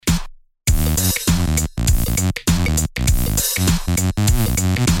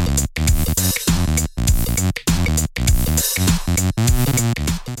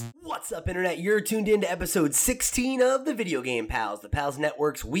What's up, Internet? You're tuned in to episode 16 of the Video Game Pals, the Pals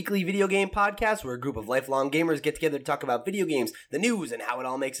Network's weekly video game podcast where a group of lifelong gamers get together to talk about video games, the news, and how it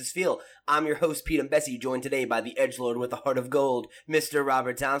all makes us feel. I'm your host, Pete and Bessie, joined today by the edgelord with a heart of gold, Mr.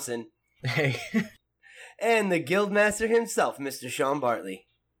 Robert Thompson. Hey. And the Guildmaster himself, Mr. Sean Bartley.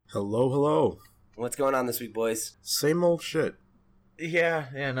 Hello. What's going on this week, boys? Same old shit. Yeah,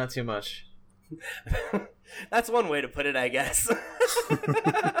 not too much. That's one way to put it, I guess.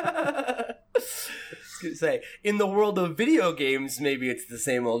 I was gonna say, in the world of video games, maybe it's the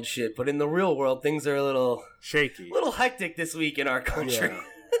same old shit, but in the real world, things are a little shaky, a little hectic this week in our country.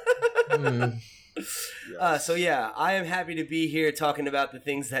 Yeah. Yes. So yeah, I am happy to be here talking about the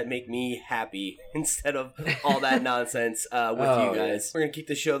things that make me happy instead of all that nonsense with you guys. We're gonna kick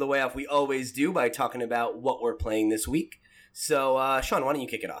the show the way off we always do by talking about what we're playing this week. So, Sean, why don't you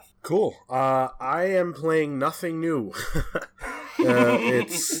kick it off? Cool. I am playing nothing new.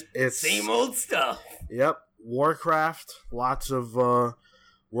 It's same old stuff. Yep. Warcraft. Lots of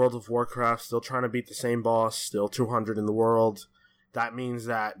World of Warcraft. Still trying to beat the same boss. Still 200 in the world. That means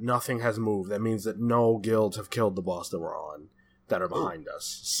that nothing has moved. That means that no guilds have killed the boss that we're on, that are behind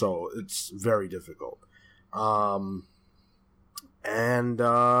us. So it's very difficult.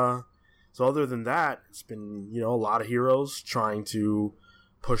 So other than that, it's been, a lot of heroes trying to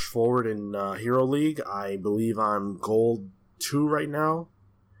push forward in Hero League. I believe I'm Gold 2 right now.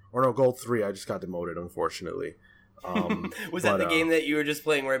 Or no, Gold 3. I just got demoted, unfortunately. Was that the game that you were just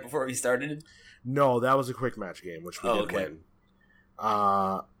playing right before we started? No, that was a quick match game, which we did win.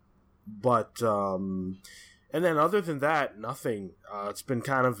 And then other than that, nothing. It's been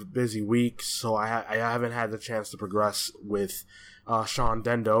kind of a busy week, so I haven't had the chance to progress with Sean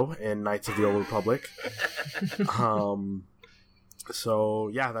Dendo in Knights of the Old Republic. So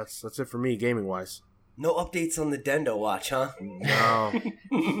yeah, that's it for me gaming wise. No updates on the Dendo Watch, huh? No.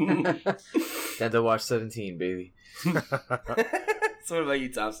 Dendo Watch 17, baby. So what about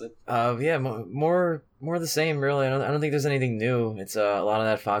you, Thompson? Yeah, more the same, really. I don't think there's anything new. It's a lot of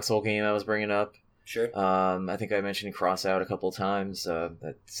that Foxhole game I was bringing up. Sure. I think I mentioned Crossout a couple of times.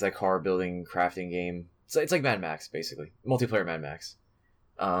 That's that car building crafting game. It's like Mad Max, basically. Multiplayer Mad Max.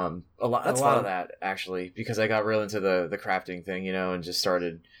 A lot of that, actually, because I got real into the crafting thing, and just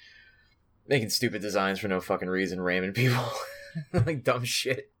started making stupid designs for no fucking reason, ramming people. Like dumb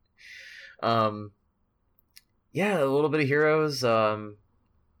shit. Yeah, a little bit of Heroes. A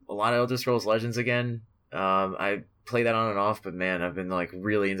lot of Elder Scrolls Legends again. I play that on and off, but man, I've been like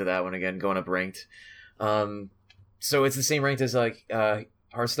really into that one again, going up ranked. So it's the same ranked as like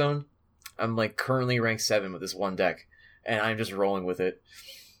Hearthstone. I'm like currently ranked 7 with this one deck, and I'm just rolling with it.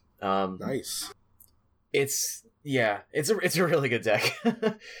 Nice. It's a really good deck.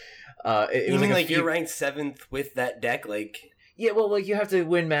 You mean like you're ranked 7th with that deck, like? Yeah, well, like you have to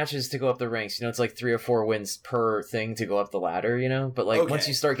win matches to go up the ranks. It's like 3 or 4 wins per thing to go up the ladder. But like once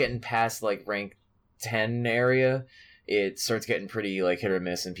you start getting past like rank 10 area, it starts getting pretty like hit or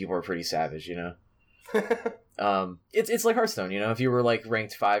miss, and people are pretty savage. It's like Hearthstone. If you were like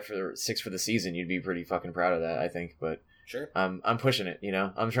ranked 5 or 6 for the season, you'd be pretty fucking proud of that, I think. But sure, I'm pushing it.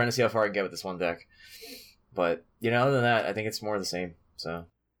 I'm trying to see how far I can get with this one deck. But other than that, I think it's more the same. So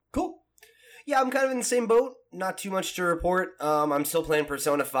cool. Yeah, I'm kind of in the same boat. Not too much to report. I'm still playing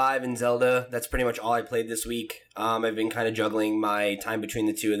Persona 5 and Zelda. That's pretty much all I played this week. I've been kind of juggling my time between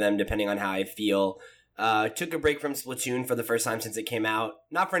the two of them, depending on how I feel. Took a break from Splatoon for the first time since it came out.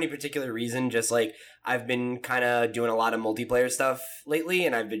 Not for any particular reason, just like I've been kind of doing a lot of multiplayer stuff lately,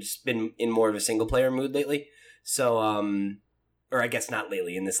 and I've just been in more of a single-player mood lately. So, or I guess not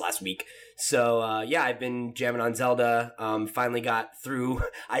lately, in this last week. So, yeah, I've been jamming on Zelda. Finally got through.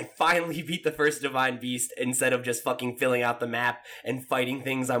 I finally beat the first Divine Beast instead of just fucking filling out the map and fighting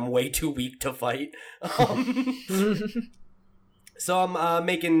things I'm way too weak to fight. So I'm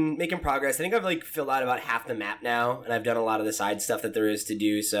making progress. I think I've like filled out about half the map now, and I've done a lot of the side stuff that there is to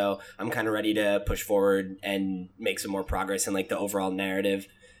do. So I'm kind of ready to push forward and make some more progress in like the overall narrative.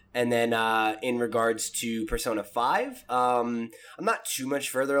 And then in regards to Persona 5, I'm not too much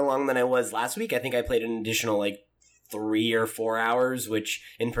further along than I was last week. I think I played an additional like 3 or 4 hours, which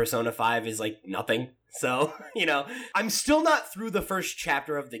in Persona 5 is like nothing. So, I'm still not through the first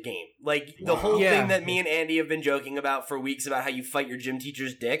chapter of the game. Like, the whole thing that me and Andy have been joking about for weeks about how you fight your gym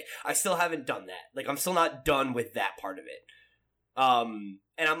teacher's dick, I still haven't done that. Like, I'm still not done with that part of it. And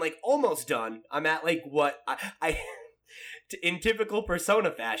I'm, like, almost done. I'm at, like, what I in typical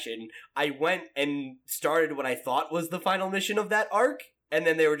Persona fashion, I went and started what I thought was the final mission of that arc, And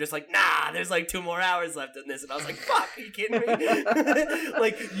then they were just like, nah, there's like 2 more hours left in this. And I was like, fuck, are you kidding me?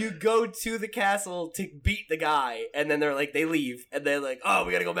 Like, you go to the castle to beat the guy, and then they're like, they leave, and they're like, oh,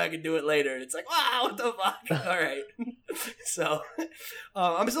 we gotta go back and do it later. And it's like, wow, what the fuck? All right. So,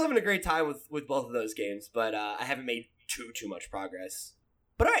 I'm still having a great time with both of those games, but I haven't made too much progress.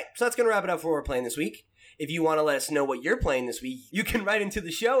 But all right, so that's gonna wrap it up for what we're playing this week. If you want to let us know what you're playing this week, you can write into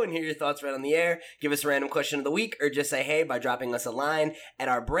the show and hear your thoughts right on the air, give us a random question of the week, or just say hey by dropping us a line at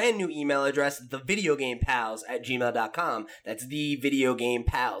our brand new email address, thevideogamepals@gmail.com. That's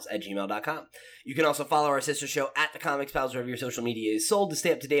thevideogamepals@gmail.com. You can also follow our sister show at The Comics Pals wherever your social media is sold to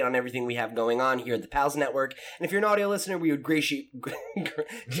stay up to date on everything we have going on here at the Pals Network. And if you're an audio listener, we would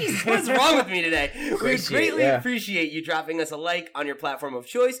Jesus, what is wrong with me today? We would greatly appreciate you dropping us a like on your platform of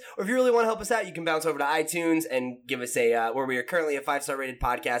choice, or if you really want to help us out, you can bounce over to iTunes and give us a, where we are currently a 5-star rated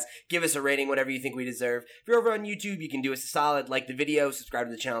podcast, give us a rating, whatever you think we deserve. If you're over on YouTube, you can do us a solid, like the video, subscribe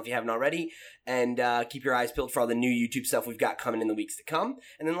to the channel if you haven't already, and keep your eyes peeled for all the new YouTube stuff we've got coming in the weeks to come.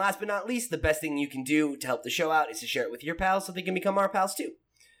 And then last but not least, the best thing you can do to help the show out is to share it with your pals so they can become our pals too.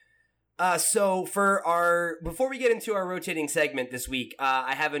 So before we get into our rotating segment this week,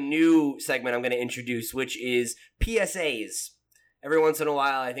 I have a new segment I'm going to introduce, which is PSAs. Every once in a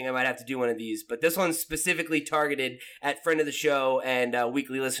while, I think I might have to do one of these, but this one's specifically targeted at friend of the show and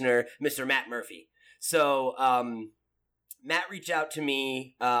weekly listener, Mr. Matt Murphy. So, Matt reached out to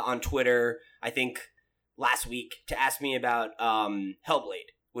me on Twitter, I think last week, to ask me about Hellblade,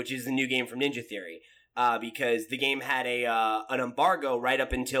 which is the new game from Ninja Theory, because the game had an embargo right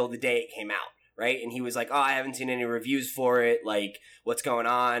up until the day it came out. Right? And he was like, oh, I haven't seen any reviews for it, like, what's going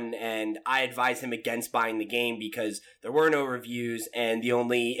on? And I advised him against buying the game because there were no reviews, and the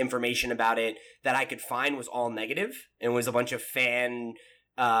only information about it that I could find was all negative, and was a bunch of fan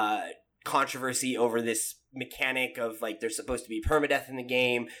controversy over this mechanic of, like, there's supposed to be permadeath in the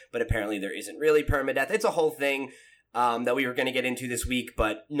game, but apparently there isn't really permadeath. It's a whole thing that we were going to get into this week,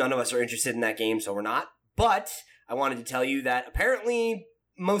 but none of us are interested in that game, so we're not. But I wanted to tell you that apparently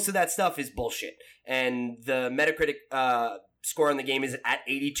most of that stuff is bullshit. And the Metacritic score on the game is at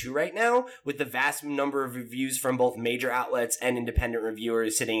 82 right now, with the vast number of reviews from both major outlets and independent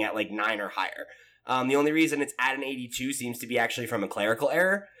reviewers sitting at like 9 or higher. The only reason it's at an 82 seems to be actually from a clerical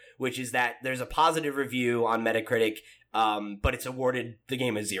error, which is that there's a positive review on Metacritic, but it's awarded the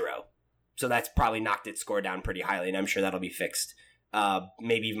game a 0. So that's probably knocked its score down pretty highly, and I'm sure that'll be fixed.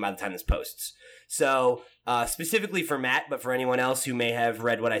 Maybe even by the time this posts. So, specifically for Matt, but for anyone else who may have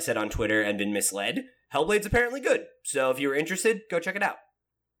read what I said on Twitter and been misled, Hellblade's apparently good. So if you were interested, go check it out.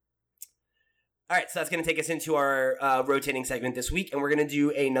 Alright, so that's going to take us into our rotating segment this week, and we're going to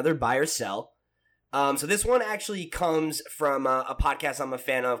do another buy or sell. So this one actually comes from a podcast I'm a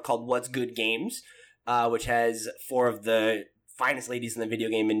fan of called What's Good Games, which has 4 of the finest ladies in the video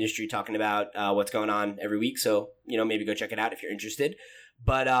game industry talking about what's going on every week. So, maybe go check it out if you're interested.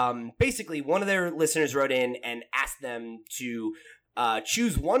 But basically, one of their listeners wrote in and asked them to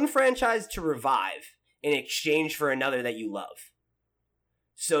choose one franchise to revive in exchange for another that you love.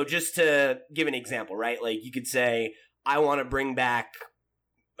 So just to give an example, right? Like, you could say, I want to bring back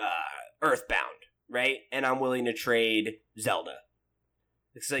Earthbound, right? And I'm willing to trade Zelda.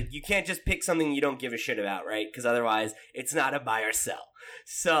 It's like, you can't just pick something you don't give a shit about, right? Because otherwise, it's not a buy or sell.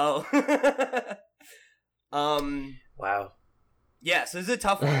 So, wow. Yeah, so this is a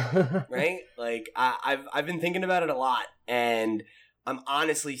tough one, right? Like, I've been thinking about it a lot, and I'm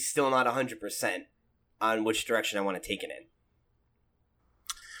honestly still not 100% on which direction I want to take it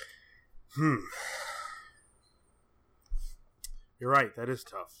in. You're right, that is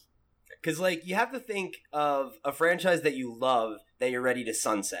tough. Because, like, you have to think of a franchise that you love that you're ready to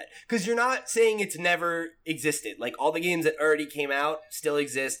sunset. Because you're not saying it's never existed. Like, all the games that already came out still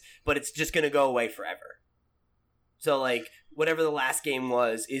exist, but it's just going to go away forever. So, like, whatever the last game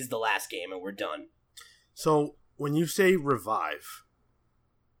was is the last game, and we're done. So, when you say revive,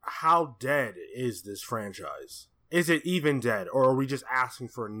 how dead is this franchise? Is it even dead, or are we just asking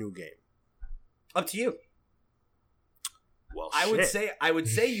for a new game? Up to you. Well, I would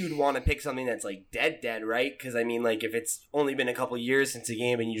say you'd want to pick something that's like dead, right? Because I mean, like, if it's only been a couple years since a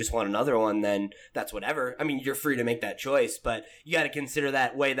game and you just want another one, then that's whatever. I mean, you're free to make that choice, but you got to consider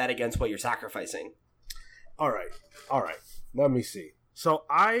that, weigh that against what you're sacrificing. All right. Let me see. So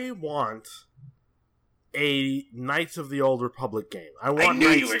I want a Knights of the Old Republic game. I knew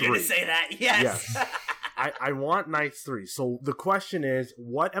Knights you were going to say that. Yes. I want Knights 3. So the question is,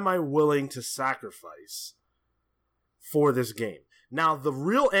 what am I willing to sacrifice for this game? Now, the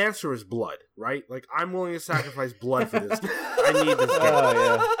real answer is blood, right? Like, I'm willing to sacrifice blood for this game. I need this game.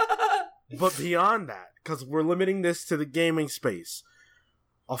 Oh, yeah. But beyond that, because we're limiting this to the gaming space,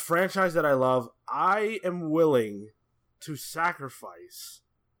 a franchise that I love, I am willing to sacrifice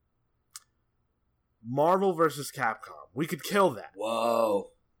Marvel vs. Capcom. We could kill that.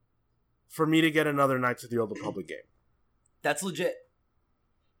 Whoa. For me to get another Knights of the Old Republic game. That's legit.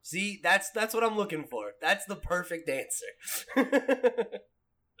 See, that's what I'm looking for. That's the perfect answer.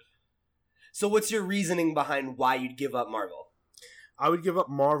 So what's your reasoning behind why you'd give up Marvel? I would give up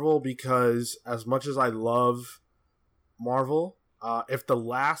Marvel because as much as I love Marvel, if the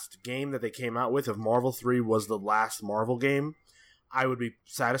last game that they came out with, if Marvel 3 was the last Marvel game, I would be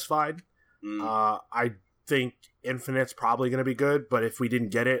satisfied. I think Infinite's probably going to be good, but if we didn't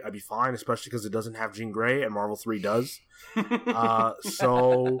get it, I'd be fine, especially because it doesn't have Jean Grey and Marvel 3 does.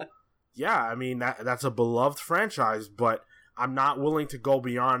 So, yeah, I mean, that's a beloved franchise, but I'm not willing to go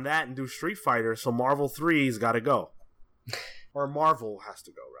beyond that and do Street Fighter, so Marvel 3's got to go. Or Marvel has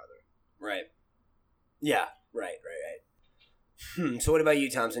to go, rather. Right. Yeah, right. So what about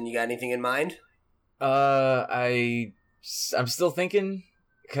you, Thompson? You got anything in mind? I'm still thinking,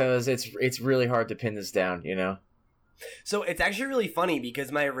 because it's really hard to pin this down, you know? So it's actually really funny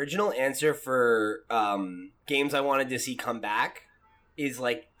because my original answer for games I wanted to see come back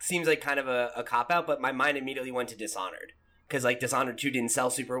seems like kind of a cop-out, but my mind immediately went to Dishonored. Because, like, Dishonored 2 didn't sell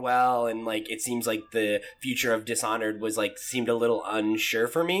super well, and, like, it seems like the future of Dishonored was, like, seemed a little unsure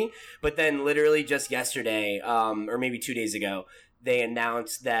for me. But then, literally just yesterday, or maybe 2 days ago, they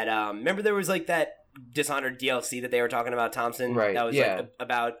announced that, remember there was, like, that Dishonored DLC that they were talking about, Thompson? Right, That was, yeah. like,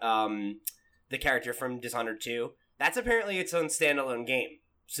 about the character from Dishonored 2. That's apparently its own standalone game.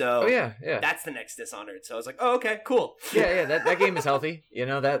 So, that's the next Dishonored. So I was like, oh, okay, cool. Yeah, that game is healthy. You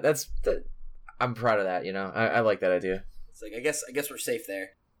know, that's I'm proud of that, you know? I like that idea. It's like, I guess we're safe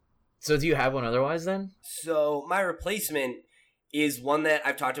there. So do you have one otherwise then? So my replacement is one that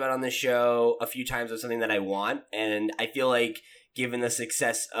I've talked about on this show a few times, of something that I want, and I feel like given the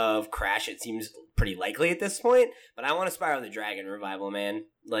success of Crash, it seems pretty likely at this point, but I want a Spyro the Dragon revival, man.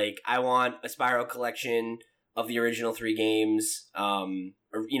 Like, I want a Spyro collection of the original 3 games, or,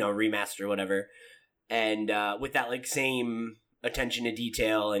 you know, remaster or whatever, and with that, like, same attention to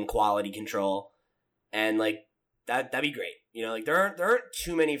detail and quality control, and, like, that'd be great. You know, like, there aren't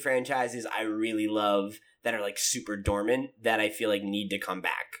too many franchises I really love that are, like, super dormant that I feel like need to come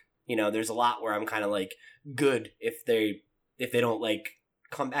back. You know, there's a lot where I'm kind of like, good if they don't, like,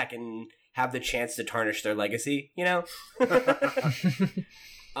 come back and have the chance to tarnish their legacy, you know?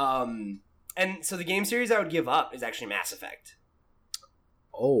 And so the game series I would give up is actually Mass Effect.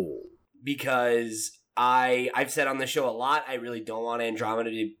 Oh. Because I've said on the show a lot, I really don't want Andromeda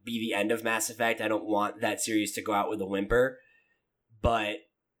to be the end of Mass Effect. I don't want that series to go out with a whimper. But,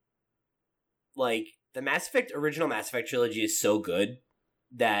 like, the original Mass Effect trilogy is so good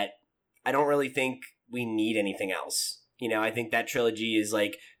that I don't really think we need anything else. You know, I think that trilogy is,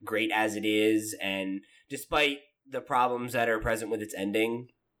 like, great as it is, and despite the problems that are present with its ending,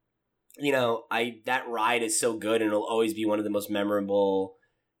 you know, that ride is so good, and it'll always be one of the most memorable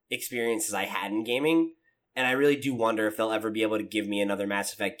experiences I had in gaming, and I really do wonder if they'll ever be able to give me another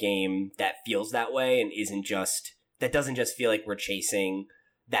Mass Effect game that feels that way and doesn't just feel like we're chasing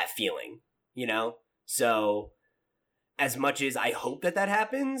that feeling, you know? So, as much as I hope that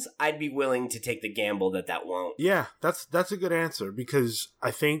happens, I'd be willing to take the gamble that won't. Yeah, that's a good answer, because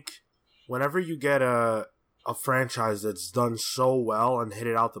I think whenever you get a franchise that's done so well and hit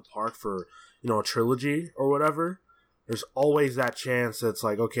it out the park for, you know, a trilogy or whatever, there's always that chance that's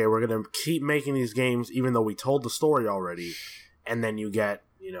like, okay, we're going to keep making these games even though we told the story already, and then you get,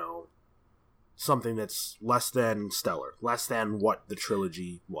 you know, something that's less than stellar, less than what the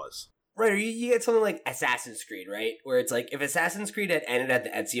trilogy was. Right, or you get something like Assassin's Creed, right? Where it's like, if Assassin's Creed had ended at the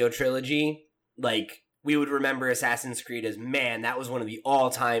Ezio trilogy, like, we would remember Assassin's Creed as, man, that was one of the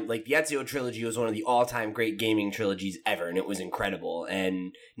all-time, like, the Ezio trilogy was one of the all-time great gaming trilogies ever, and it was incredible,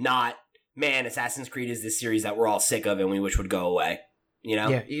 and not, man, Assassin's Creed is this series that we're all sick of and we wish would go away, you know?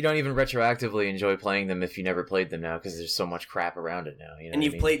 Yeah, you don't even retroactively enjoy playing them if you never played them now, because there's so much crap around it now, you know. And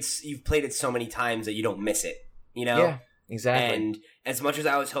you've played it so many times that you don't miss it, you know? Yeah, exactly. And as much as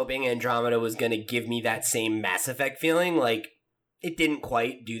I was hoping Andromeda was going to give me that same Mass Effect feeling, like, it didn't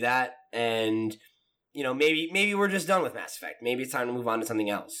quite do that, and, you know, maybe we're just done with Mass Effect. Maybe it's time to move on to something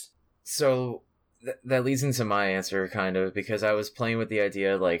else. So that leads into my answer, kind of, because I was playing with the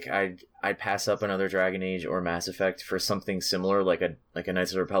idea, like, I'd pass up another Dragon Age or Mass Effect for something similar, like a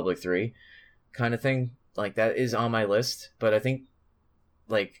Knights of the Republic 3 kind of thing. Like, that is on my list, but I think,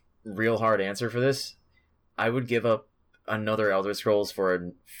 like, real hard answer for this, I would give up another Elder Scrolls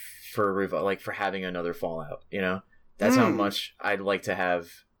for having another Fallout, you know? That's how much I'd like to have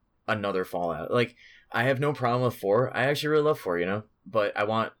another Fallout. Like, I have no problem with 4. I actually really love 4, you know? but I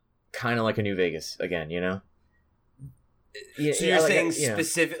want kind of like a New Vegas again, you know? Yeah, so you're saying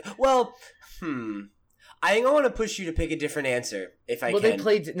specific... Well, I think I want to push you to pick a different answer if I can.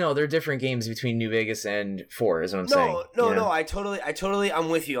 Well, they're different games between New Vegas and 4 is what I'm saying. No, I totally, I'm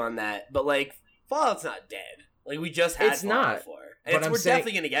with you on that. But, like, Fallout's not dead. Like, we just had Fallout 4. And we're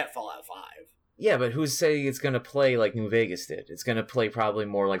definitely going to get Fallout 5. Yeah, but who's saying it's going to play like New Vegas did? It's going to play probably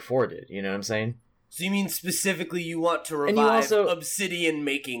more like 4 did, you know what I'm saying? So you mean specifically you want to revive Obsidian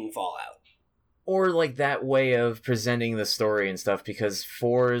making Fallout? Or like that way of presenting the story and stuff, because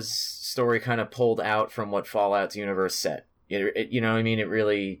 4's story kind of pulled out from what Fallout's universe set. You know what I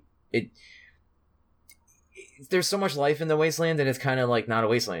mean? There's so much life in the wasteland, and it's kind of like not a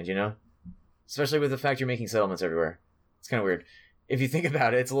wasteland, you know? Especially with the fact you're making settlements everywhere. It's kind of weird. If you think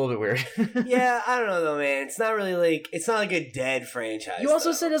about it, it's a little bit weird. Yeah, I don't know though, man. It's not really like, it's not like a dead franchise. You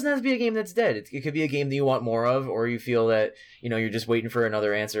also said it doesn't have to be a game that's dead. It could be a game that you want more of, or you feel that, you know, you're just waiting for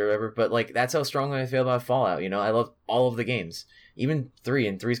another answer or whatever. But like, that's how strongly I feel about Fallout. You know, I love all of the games, even 3,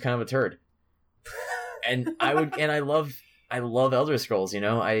 and 3's kind of a turd. And I love Elder Scrolls. You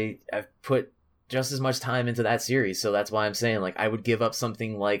know, I've put just as much time into that series, so that's why I'm saying like I would give up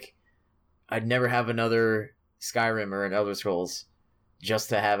something like I'd never have another Skyrim or an Elder Scrolls just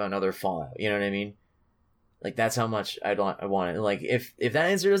to have another Fallout, you know what I mean? Like, that's how much I want it. Like, if that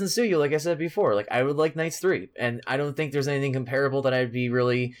answer doesn't suit you, like I said before, like, I would like Knights 3, and I don't think there's anything comparable that I'd be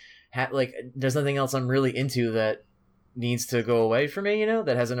really, like, there's nothing else I'm really into that needs to go away for me, you know,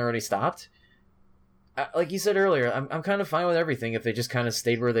 that hasn't already stopped. Like you said earlier, I'm kind of fine with everything if they just kind of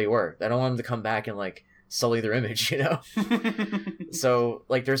stayed where they were. I don't want them to come back and, like, sully their image, you know? So,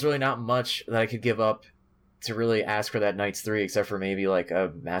 like, there's really not much that I could give up to really ask for that Knights 3, except for maybe like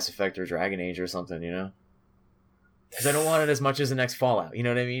a Mass Effect or Dragon Age or something, you know? Because I don't want it as much as the next Fallout, you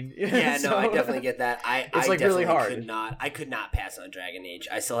know what I mean? Yeah, so, no, I definitely get that. It's like really hard. I could not pass on Dragon Age.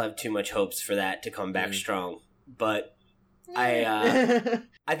 I still have too much hopes for that to come back strong. But I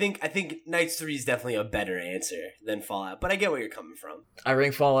think Knights 3 is definitely a better answer than Fallout. But I get where you're coming from. I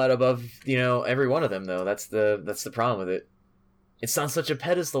rank Fallout above, you know, every one of them though. That's the problem with it. It's on such a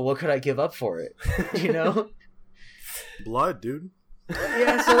pedestal. What could I give up for it? You know, blood, dude.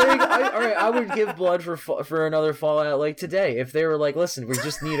 Yeah, so there you go. All right, I would give blood for another Fallout like today. If they were like, listen, we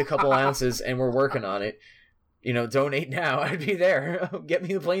just need a couple ounces and we're working on it. You know, donate now. I'd be there. Get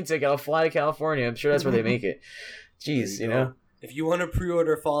me the plane ticket. I'll fly to California. I'm sure that's where they make it. Jeez, you know. If you want to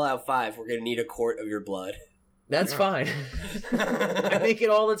pre-order Fallout 5, we're gonna need a quart of your blood. That's fine. I make it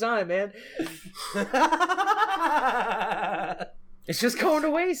all the time, man. It's just going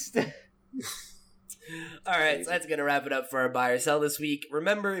to waste. All right, so that's going to wrap it up for our buy or sell this week.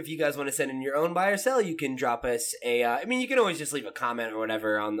 Remember, if you guys want to send in your own buy or sell, you can drop us you can always just leave a comment or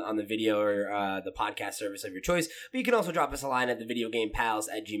whatever on the video or the podcast service of your choice. But you can also drop us a line at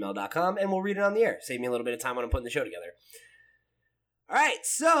thevideogamepals@gmail.com, and we'll read it on the air. Save me a little bit of time when I'm putting the show together. All right,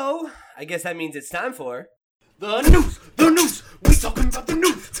 so I guess that means it's time for... The news, we talking about the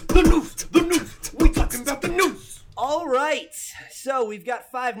news, we talking about the news. All right, so we've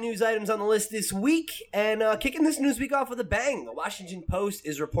got 5 news items on the list this week, and kicking this news week off with a bang, the Washington Post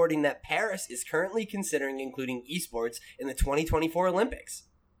is reporting that Paris is currently considering including esports in the 2024 Olympics.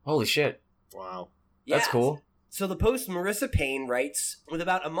 Holy shit. Wow. That's cool. So the Post's Marissa Payne writes, with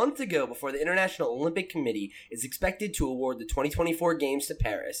about a month to go before the International Olympic Committee is expected to award the 2024 Games to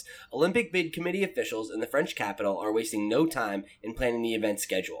Paris, Olympic bid committee officials in the French capital are wasting no time in planning the event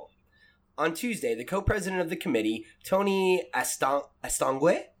schedule. On Tuesday, the co-president of the committee, Tony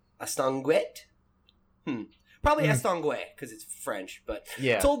Estanguet? Probably Estanguet, because it's French, but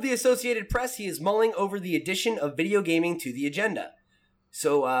told the Associated Press he is mulling over the addition of video gaming to the agenda.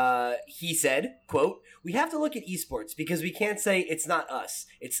 So he said, quote, "We have to look at esports because we can't say it's not us.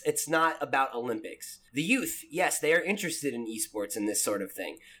 It's not about Olympics. The youth, yes, they are interested in esports and this sort of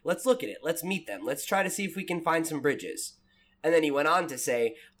thing. Let's look at it. Let's meet them. Let's try to see if we can find some bridges." And then he went on to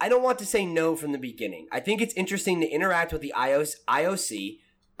say, "I don't want to say no from the beginning. I think it's interesting to interact with the IOC,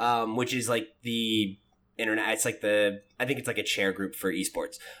 which is like the internet. It's like I think it's like a chair group for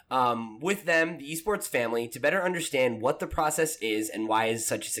esports. With them, the esports family, to better understand what the process is and why it's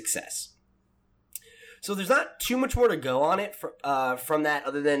such a success." So there's not too much more to go on it from that,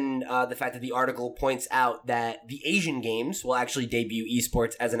 other than the fact that the article points out that the Asian Games will actually debut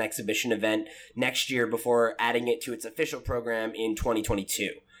esports as an exhibition event next year before adding it to its official program in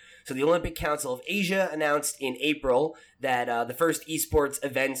 2022. So the Olympic Council of Asia announced in April that the first esports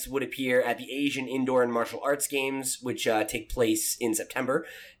events would appear at the Asian Indoor and Martial Arts Games, which take place in September.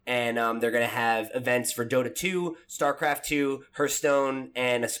 And they're going to have events for Dota 2, StarCraft 2, Hearthstone,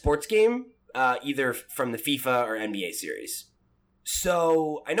 and a sports game, either from the FIFA or NBA series.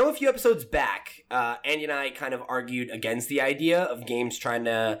 So, I know a few episodes back, Andy and I kind of argued against the idea of games trying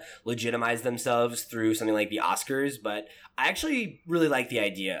to legitimize themselves through something like the Oscars, but I actually really like the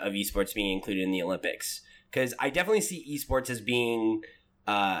idea of esports being included in the Olympics, because I definitely see esports as being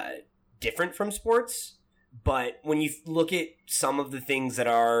different from sports, but when you look at some of the things that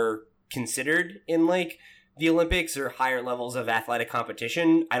are considered in, like, the Olympics or higher levels of athletic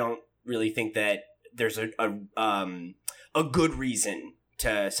competition, I don't really think that there's a good reason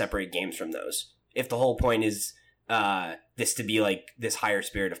to separate games from those. If the whole point is this to be like this higher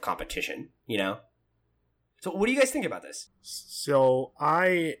spirit of competition, you know? So what do you guys think about this? So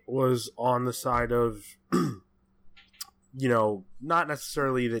I was on the side of, not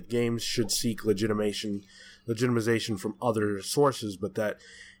necessarily that games should seek legitimization from other sources, but that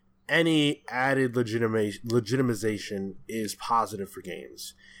any added legitimization is positive for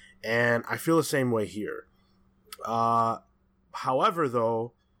games. And I feel the same way here. However,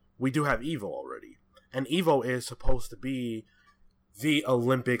 though, we do have EVO already. And EVO is supposed to be the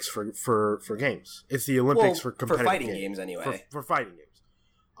Olympics for games. It's the Olympics for competitive fighting games anyway. For fighting games.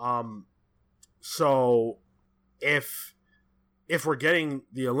 So if we're getting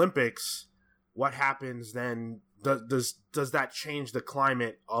the Olympics, what happens then? Does that change the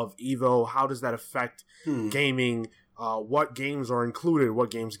climate of EVO? How does that affect gaming? What games are included?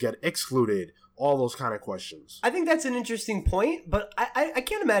 What games get excluded? All those kind of questions. I think that's an interesting point, but I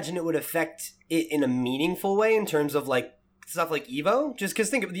can't imagine it would affect it in a meaningful way in terms of like stuff like EVO. Just because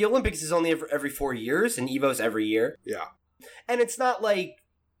think of the Olympics is only every 4 years and EVO's every year. Yeah. And it's not like,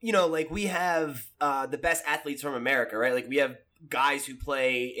 like we have the best athletes from America, right? Like we have guys who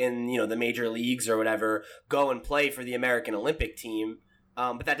play in, the major leagues or whatever go and play for the American Olympic team.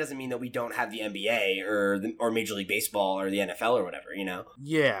 But that doesn't mean that we don't have the NBA or Major League Baseball or the NFL or whatever,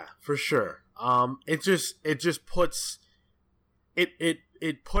 Yeah, for sure. It just puts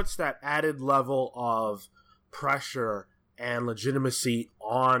it puts that added level of pressure and legitimacy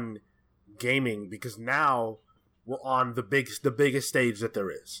on gaming because now we're on the biggest stage that there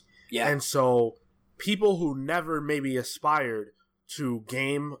is. Yeah. And so people who never maybe aspired to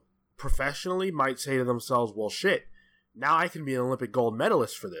game professionally might say to themselves, well, shit, now I can be an Olympic gold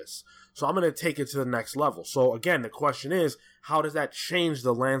medalist for this. So I'm going to take it to the next level. So again, the question is, how does that change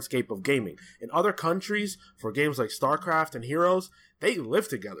the landscape of gaming? In other countries, for games like StarCraft and Heroes, they live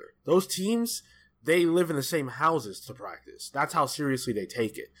together. Those teams, they live in the same houses to practice. That's how seriously they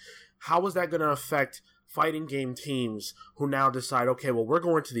take it. How is that going to affect fighting game teams who now decide, okay, well, we're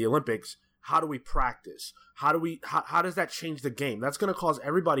going to the Olympics. How do we practice? How does that change the game? That's going to cause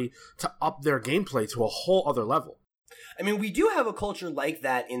everybody to up their gameplay to a whole other level. I mean, we do have a culture like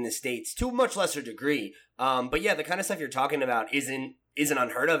that in the States to a much lesser degree. But yeah, the kind of stuff you're talking about isn't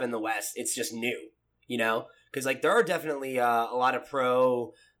unheard of in the West. It's just new, because like there are definitely a lot of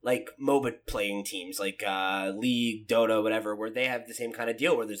pro like MOBA playing teams like League, Dota, whatever, where they have the same kind of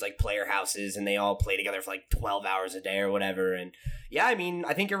deal where there's like player houses and they all play together for like 12 hours a day or whatever. And yeah, I mean,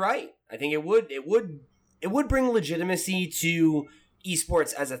 I think you're right. I think it would bring legitimacy to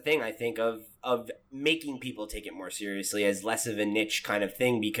esports as a thing, I think, of making people take it more seriously as less of a niche kind of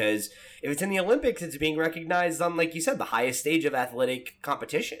thing, because if it's in the Olympics, it's being recognized on, like you said, the highest stage of athletic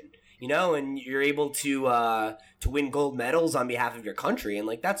competition, and you're able to win gold medals on behalf of your country, and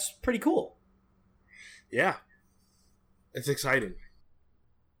like that's pretty cool. Yeah. It's exciting.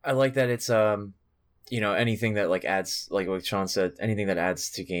 I like that it's anything that like adds, like what Sean said, anything that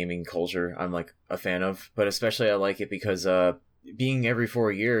adds to gaming culture, I'm like a fan of, but especially I like it because being every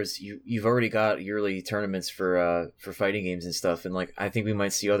 4 years, you've already got yearly tournaments for fighting games and stuff, and like I think we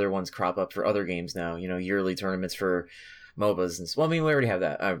might see other ones crop up for other games now. Yearly tournaments for MOBAs and well, I mean we already have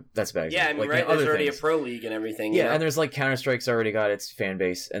that. That's bad. Yeah, I mean, right. There's already a pro league and everything. Yeah, and there's like Counter-Strike's already got its fan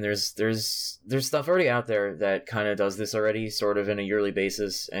base, and there's stuff already out there that kind of does this already, sort of in a yearly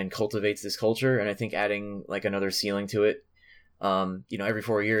basis, and cultivates this culture. And I think adding like another ceiling to it. Every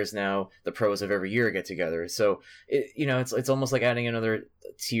 4 years now, the pros of every year get together. So it's almost like adding another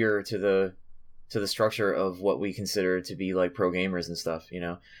tier to the structure of what we consider to be like pro gamers and stuff.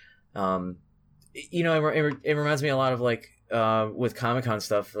 It reminds me a lot of like with Comic-Con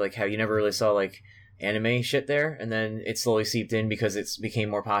stuff, like how you never really saw like anime shit there, and then it slowly seeped in because it became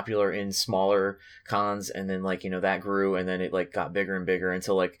more popular in smaller cons, and then like that grew, and then it like got bigger and bigger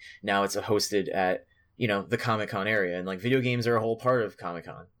until like now it's hosted at the Comic-Con area, and like video games are a whole part of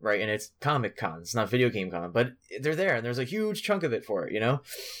Comic-Con, right? And it's Comic-Con, it's not video game con, but they're there and there's a huge chunk of it for it,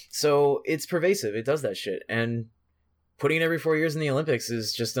 so it's pervasive. It does that shit, and putting it every 4 years in the Olympics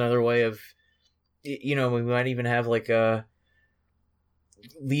is just another way of we might even have like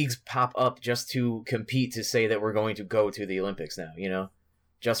leagues pop up just to compete to say that we're going to go to the Olympics now, you know,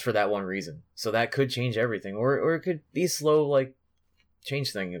 just for that one reason. So that could change everything, or it could be slow, like,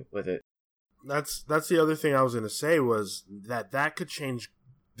 change thing with it. That's the other thing I was going to say, was that could change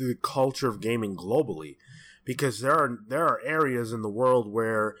the culture of gaming globally, because there are areas in the world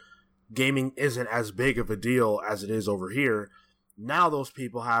where gaming isn't as big of a deal as it is over here. Now those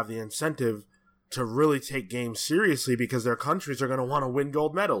people have the incentive to really take games seriously because their countries are going to want to win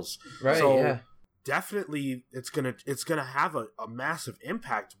gold medals. Right. So yeah. definitely it's gonna have a massive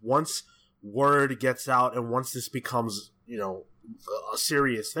impact once word gets out and once this becomes, you know, a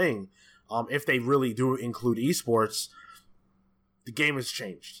serious thing. If they really do include esports, the game has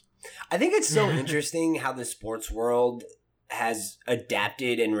changed. I think it's so interesting how the sports world has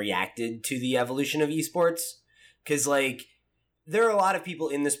adapted and reacted to the evolution of esports. Because, like, there are a lot of people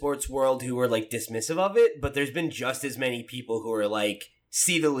in the sports world who are, like, dismissive of it, but there's been just as many people who are, like,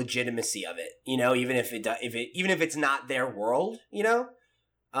 see the legitimacy of it, you know, even if it's not their world, you know?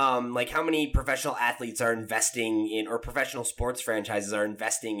 Like, how many professional athletes are investing in, or professional sports franchises are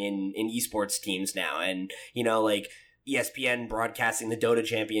investing in esports teams now, and, you know, like, ESPN broadcasting the Dota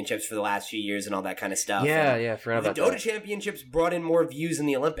championships for the last few years and all that kind of stuff. Yeah, forgot about that. The Dota championships brought in more views than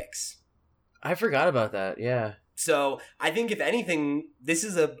the Olympics. I forgot about that, yeah. So I think if anything, this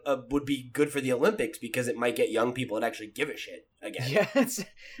is would be good for the Olympics because it might get young people that actually give a shit again. Yeah, it's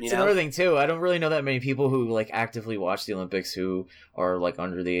another thing too. I don't really know that many people who like actively watch the Olympics who are like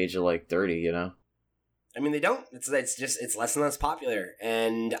under the age of like 30, you know? I mean, they don't. It's less and less popular.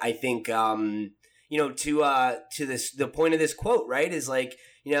 And I think, you know, to this, the point of this quote, right, is like,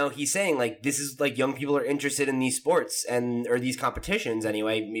 you know, he's saying like, this is like young people are interested in these sports or these competitions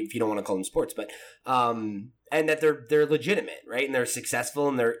anyway, if you don't want to call them sports, but, and that they're legitimate, right? And they're successful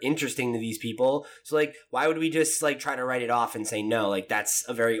and they're interesting to these people. So like, why would we just like try to write it off and say no? Like, that's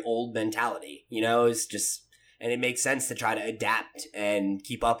a very old mentality, you know? It's just, and it makes sense to try to adapt and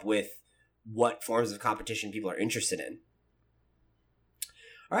keep up with what forms of competition people are interested in.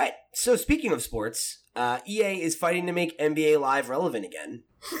 All right. So speaking of sports, EA is fighting to make NBA Live relevant again.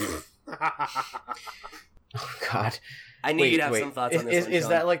 Oh God. I knew you'd have some thoughts on this one, Is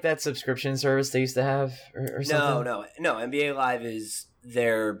Sean. that like that subscription service they used to have or something? No. NBA Live is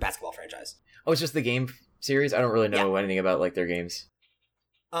their basketball franchise. Oh, it's just the game series? I don't really know anything about like their games.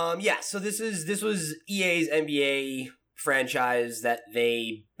 So this was EA's NBA franchise that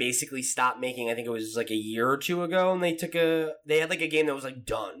they basically stopped making. I think it was like a year or two ago, and they had like a game that was like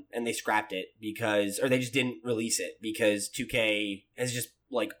done and they scrapped it or they just didn't release it because 2K has just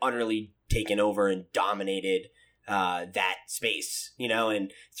like utterly taken over and dominated that space, you know,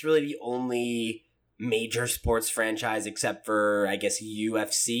 and it's really the only major sports franchise except for, I guess,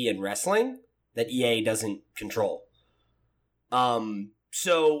 UFC and wrestling that EA doesn't control.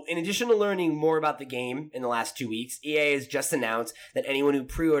 So in addition to learning more about the game in the last 2 weeks, EA has just announced that anyone who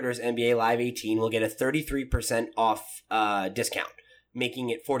pre-orders NBA Live 18 will get a 33% off discount, making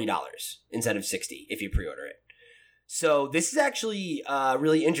it $40 instead of $60 if you pre-order it. So this is actually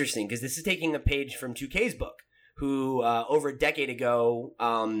really interesting because this is taking a page from 2K's book, who over a decade ago,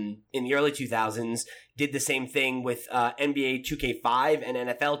 in the early 2000s, did the same thing with NBA 2K5 and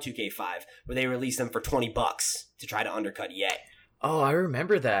NFL 2K5, where they released them for $20 to try to undercut EA. Oh, I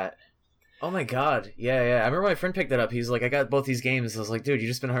remember that. Oh my God. Yeah. I remember my friend picked that up. He's like, I got both these games. I was like, dude, you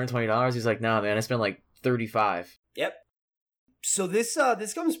just spent $120? He's like, nah, man, I spent like $35. Yep. So this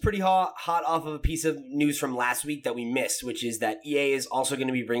comes pretty hot off of a piece of news from last week that we missed, which is that EA is also going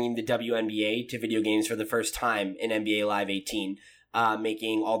to be bringing the WNBA to video games for the first time in NBA Live 18,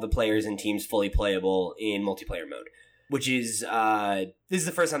 making all the players and teams fully playable in multiplayer mode. Which is, this is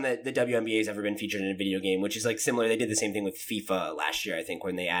the first time that the WNBA has ever been featured in a video game, which is like similar. They did the same thing with FIFA last year, I think,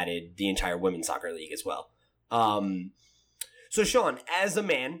 when they added the entire women's soccer league as well. So Sean, as a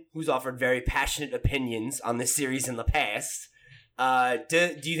man who's offered very passionate opinions on this series in the past,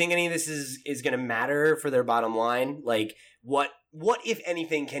 do you think any of this is going to matter for their bottom line? Like, what if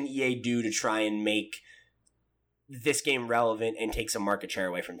anything can EA do to try and make this game relevant and take some market share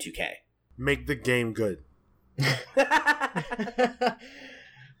away from 2K? Make the game good.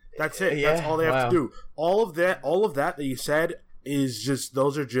 That's it. Yeah, that's all they have to do. All of that you said is just,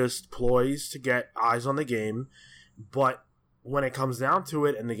 those are just ploys to get eyes on the game. But when it comes down to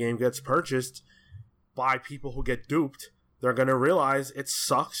it and the game gets purchased by people who get duped, they're going to realize it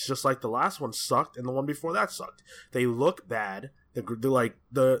sucks just like the last one sucked and the one before that sucked. They look bad. They're like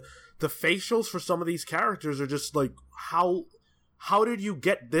the facials for some of these characters are just like, how did you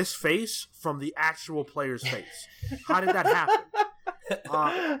get this face from the actual player's face? How did that happen?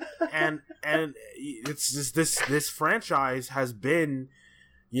 And it's just this franchise has been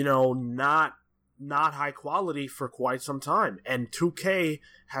not high quality for quite some time. And 2K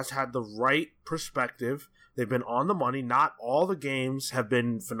has had the right perspective. They've been on the money. Not all the games have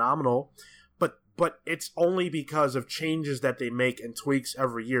been phenomenal, but it's only because of changes that they make and tweaks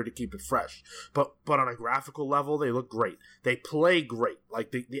every year to keep it fresh. But on a graphical level, they look great. They play great.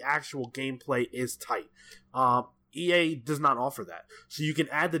 Like the actual gameplay is tight. EA does not offer that. So you can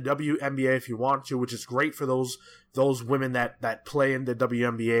add the WNBA if you want to, which is great for those women that play in the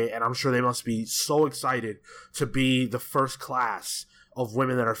WNBA, and I'm sure they must be so excited to be the first class of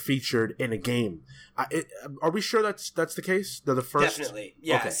women that are featured in a game. Are we sure that's the case? They're the first? Definitely.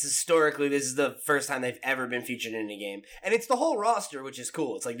 Yes. Okay. Historically, this is the first time they've ever been featured in a game. And it's the whole roster, which is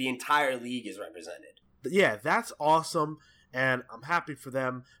cool. It's like the entire league is represented. Yeah, that's awesome, and I'm happy for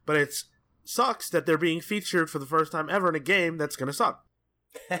them, but it sucks that they're being featured for the first time ever in a game that's going to suck.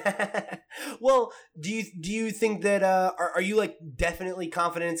 Well, do you think that are you like definitely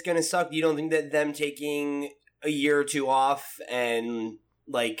confident it's going to suck? You don't think that them taking a year or two off and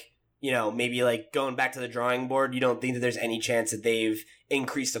like, maybe like going back to the drawing board, you don't think that there's any chance that they've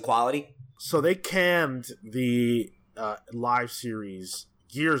increased the quality? So they canned the live series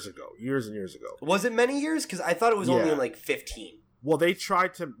years and years ago. Was it many years? Because I thought it was only in like 15. Well, they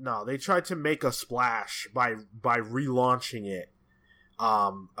tried to make a splash by relaunching it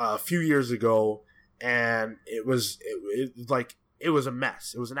a few years ago, and it was a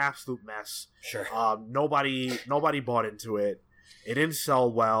mess. It was an absolute mess. Sure. Nobody bought into it. It didn't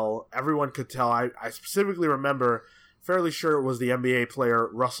sell well. Everyone could tell. I specifically remember, fairly sure it was the NBA player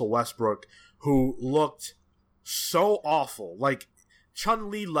Russell Westbrook, who looked so awful, like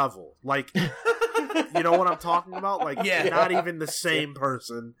Chun-Li level, like. You know what I'm talking about? Like, not even the same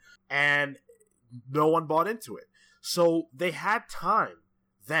person, and no one bought into it. So they had time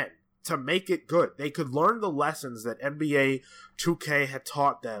then to make it good. They could learn the lessons that NBA 2K had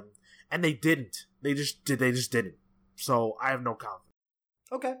taught them, and they didn't. They just didn't. So I have no confidence.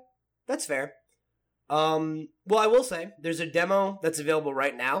 Okay, that's fair. Well, I will say there's a demo that's available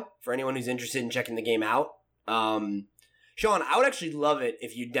right now for anyone who's interested in checking the game out. Sean, I would actually love it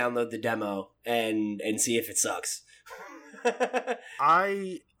if you download the demo and see if it sucks.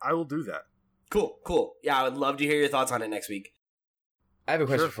 I will do that. Cool. Yeah, I would love to hear your thoughts on it next week. I have a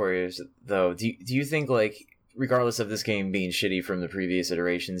question for you, though. Do you think, like, regardless of this game being shitty from the previous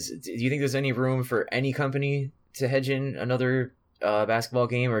iterations, do you think there's any room for any company to hedge in another basketball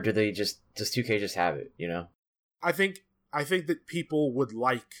game, or does 2K just have it, I think that people would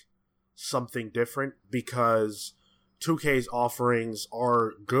like something different because 2K's offerings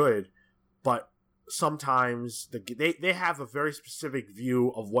are good, but sometimes they have a very specific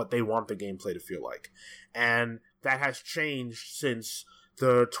view of what they want the gameplay to feel like. And that has changed since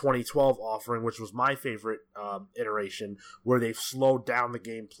the 2012 offering, which was my favorite iteration, where they've slowed down the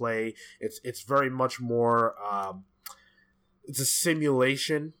gameplay. It's very much more... it's a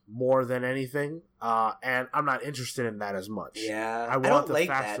simulation more than anything, and I'm not interested in that as much. Yeah, I don't like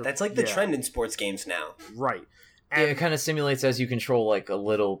that. That's like the trend in sports games now. Right. And it kind of simulates as you control, like, a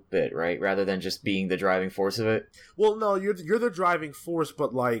little bit, right? Rather than just being the driving force of it. Well, no, you're the driving force,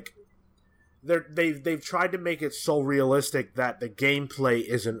 but, like, they've tried to make it so realistic that the gameplay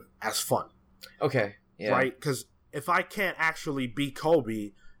isn't as fun. Okay, yeah. Right? Because if I can't actually be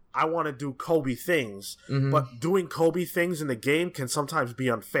Kobe, I want to do Kobe things, but doing Kobe things in the game can sometimes be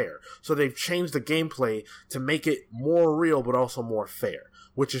unfair. So they've changed the gameplay to make it more real, but also more fair,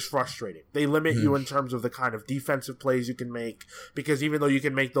 which is frustrating. They limit you in terms of the kind of defensive plays you can make, because even though you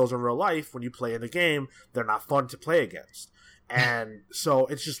can make those in real life, when you play in the game, they're not fun to play against. And so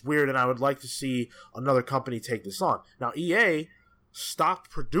it's just weird, and I would like to see another company take this on. Now, EA stopped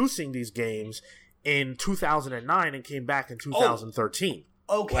producing these games in 2009 and came back in 2013.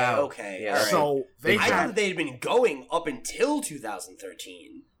 Okay, wow. Okay. Yeah. Right. So I thought they'd been going up until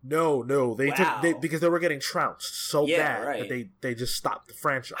 2013. No, they took because they were getting trounced so bad right. that they just stopped the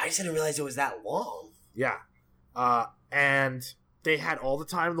franchise. I just didn't realize it was that long. Yeah, and they had all the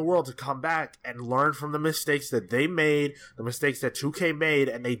time in the world to come back and learn from the mistakes that they made, the mistakes that 2K made,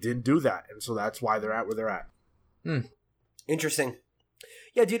 and they didn't do that, and so that's why they're at where they're at. Interesting.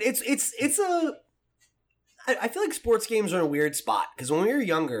 Yeah, dude, it's a. I feel like sports games are in a weird spot, because when we were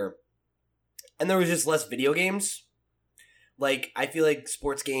younger, and there was just less video games, like, I feel like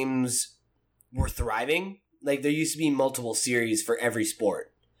sports games were thriving. Like, there used to be multiple series for every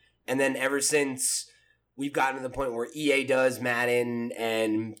sport. And then ever since we've gotten to the point where EA does Madden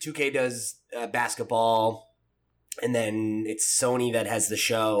and 2K does basketball, and then it's Sony that has the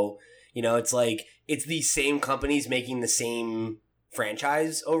show, it's like, it's these same companies making the same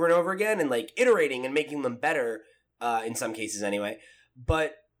franchise over and over again and, like, iterating and making them better, in some cases anyway.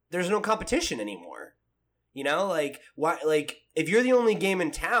 But there's no competition anymore. You know, like why? Like if you're the only game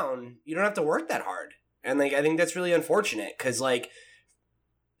in town, you don't have to work that hard. And like I think that's really unfortunate because like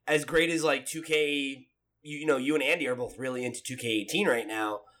as great as like 2K, you and Andy are both really into 2K18 right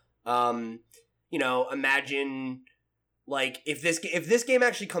now. You know, imagine like if this game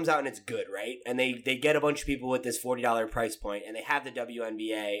actually comes out and it's good, right? And they get a bunch of people with this $40 price point and they have the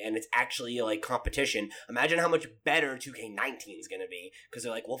WNBA and it's actually like competition. Imagine how much better 2K19 is going to be because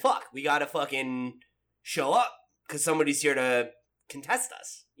they're like, well, fuck, we got to fucking show up because somebody's here to contest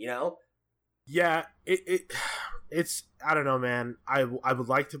us, you know? Yeah, it's I don't know, man. I would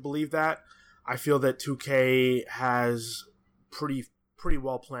like to believe that. I feel that 2K has pretty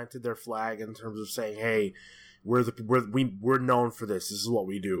well planted their flag in terms of saying, "Hey, we're known for this. This is what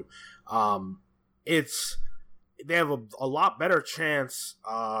we do." They have a lot better chance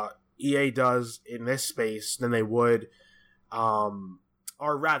EA does in this space than they would,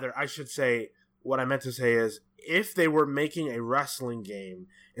 or rather, I should say, what I meant to say is, if they were making a wrestling game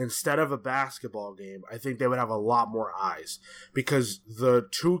instead of a basketball game, I think they would have a lot more eyes. Because the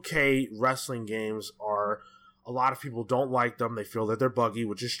 2K wrestling games are, a lot of people don't like them. They feel that they're buggy,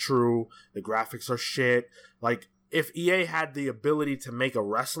 which is true. The graphics are shit. Like, if EA had the ability to make a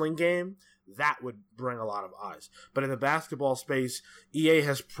wrestling game, that would bring a lot of eyes. But in the basketball space, EA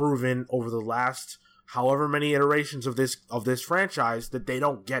has proven over the last however many iterations of this franchise that they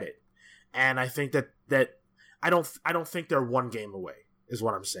don't get it. And I think that I don't think they're one game away, is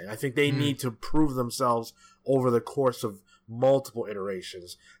what I'm saying. I think they need to prove themselves over the course of multiple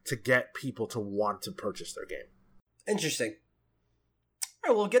iterations to get people to want to purchase their game. Interesting.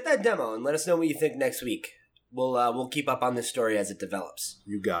 All right, well, get that demo and let us know what you think next week. We'll keep up on this story as it develops.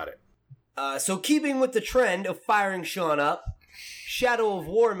 You got it. So keeping with the trend of firing Sean up, Shadow of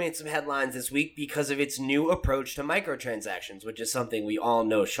War made some headlines this week because of its new approach to microtransactions, which is something we all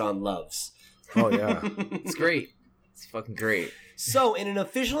know Sean loves. Oh, yeah. It's great. It's fucking great. So, in an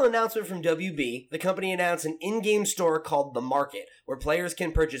official announcement from WB, the company announced an in-game store called The Market, where players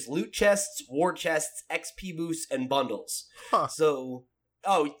can purchase loot chests, war chests, XP boosts, and bundles. Huh. So,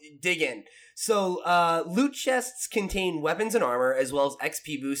 dig in. So, loot chests contain weapons and armor, as well as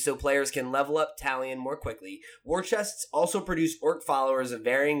XP boosts so players can level up Talion more quickly. War chests also produce orc followers of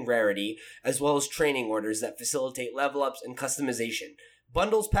varying rarity, as well as training orders that facilitate level ups and customization.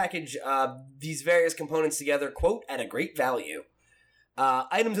 Bundles package these various components together, quote, at a great value.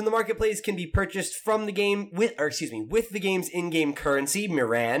 Items in the marketplace can be purchased from the game with the game's in-game currency,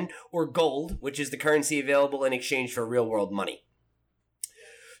 Miran, or gold, which is the currency available in exchange for real-world money.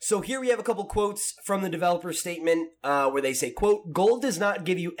 So here we have a couple quotes from the developer statement where they say, quote, gold does not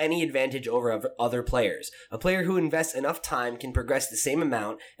give you any advantage over other players. A player who invests enough time can progress the same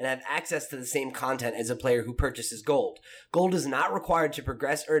amount and have access to the same content as a player who purchases gold. Gold is not required to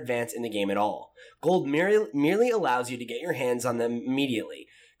progress or advance in the game at all. Gold merely allows you to get your hands on them immediately,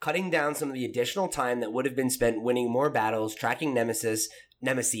 cutting down some of the additional time that would have been spent winning more battles, tracking nemesis,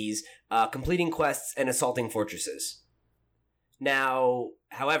 completing quests, and assaulting fortresses. Now,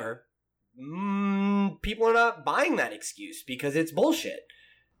 however, people are not buying that excuse because it's bullshit.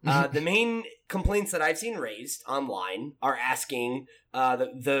 The main complaints that I've seen raised online are asking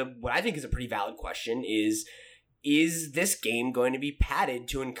what I think is a pretty valid question is this game going to be padded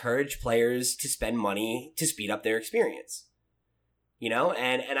to encourage players to spend money to speed up their experience? You know,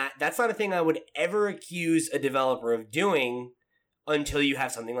 and that's not a thing I would ever accuse a developer of doing until you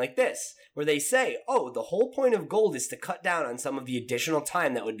have something like this, where they say, oh, the whole point of gold is to cut down on some of the additional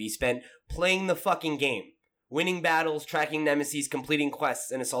time that would be spent playing the fucking game, winning battles, tracking nemesis, completing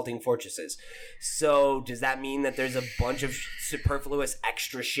quests, and assaulting fortresses. So does that mean that there's a bunch of superfluous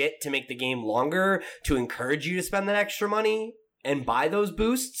extra shit to make the game longer to encourage you to spend that extra money and buy those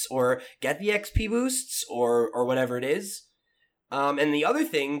boosts or get the XP boosts or whatever it is? And the other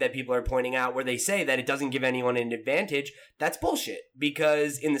thing that people are pointing out where they say that it doesn't give anyone an advantage, that's bullshit.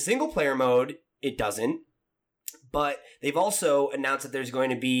 Because in the single player mode, it doesn't. But they've also announced that there's going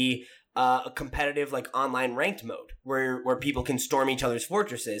to be a competitive like online ranked mode where people can storm each other's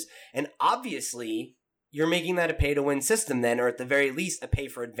fortresses. And obviously, you're making that a pay-to-win system then, or at the very least, a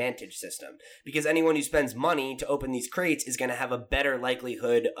pay-for-advantage system. Because anyone who spends money to open these crates is going to have a better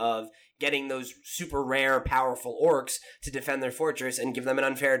likelihood of getting those super rare, powerful orcs to defend their fortress and give them an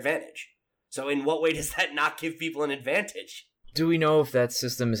unfair advantage. So in what way does that not give people an advantage? Do we know if that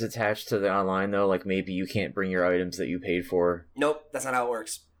system is attached to the online, though? Like, maybe you can't bring your items that you paid for? Nope, that's not how it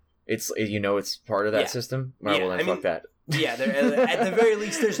works. It's part of that system? All right, well, then fuck that. Yeah, at the very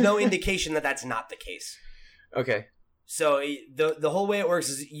least, there's no indication that that's not the case. Okay. So the whole way it works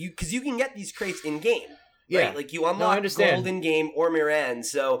is because you can get these crates in game. Yeah. Right? Like, you unlock gold in game or Miran,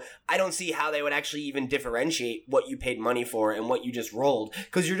 so I don't see how they would actually even differentiate what you paid money for and what you just rolled,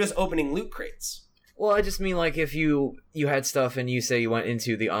 because you're just opening loot crates. Well, I just mean, like, if you had stuff and you say you went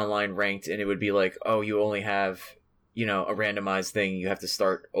into the online ranked and it would be like, oh, you only have, you know, a randomized thing, you have to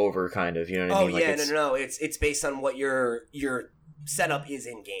start over, kind of, you know what I mean? Like, no. It's based on what your setup is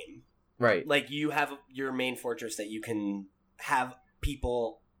in game. Right. Like, you have your main fortress that you can have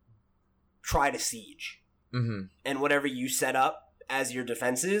people try to siege. Mm-hmm. And whatever you set up as your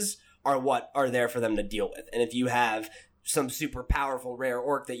defenses are what are there for them to deal with. And if you have some super powerful rare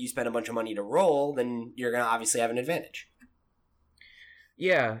orc that you spend a bunch of money to roll, then you're going to obviously have an advantage.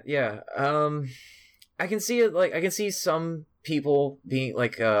 Yeah. I can see it, like, I can see some people being,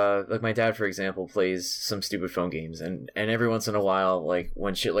 like my dad, for example, plays some stupid phone games, and every once in a while, like,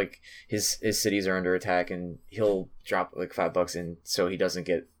 when shit, like, his cities are under attack, and he'll drop, like, $5 in so he doesn't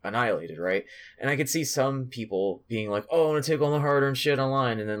get annihilated, right? And I could see some people being like, oh, I'm gonna take all the hard-earned shit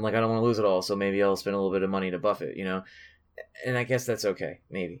online, and then, like, I don't want to lose it all, so maybe I'll spend a little bit of money to buff it, you know? And I guess that's okay,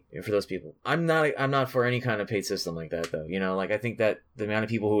 maybe, for those people. I'm not for any kind of paid system like that, though. You know, like, I think that the amount of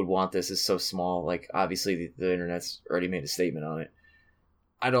people who would want this is so small. Like, obviously, the internet's already made a statement on it.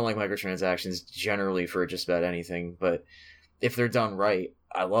 I don't like microtransactions generally for just about anything, but if they're done right,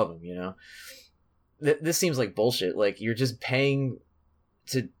 I love them, you know? This seems like bullshit. Like, you're just paying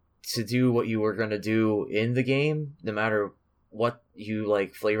to do what you were going to do in the game, no matter what you,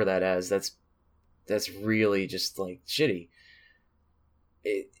 like, flavor that as. That's really just, like, shitty.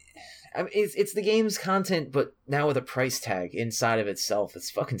 It's the game's content, but now with a price tag inside of itself.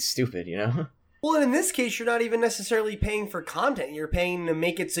 It's fucking stupid, you know? Well, and in this case, you're not even necessarily paying for content. You're paying to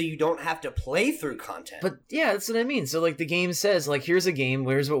make it so you don't have to play through content. But, yeah, that's what I mean. So, like, the game says, like, here's a game,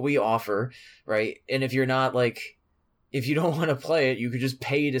 here's what we offer, right? And if you're not, like, if you don't want to play it, you could just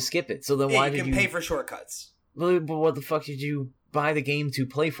pay to skip it. So then why did you... You can pay for shortcuts. But what the fuck did you buy the game to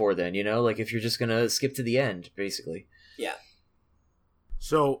play for then, you know? Like, if you're just gonna skip to the end, basically. Yeah.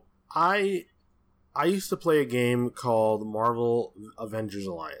 So, I used to play a game called Marvel Avengers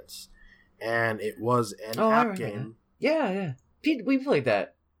Alliance, and it was an app game. Yeah. Pete, we played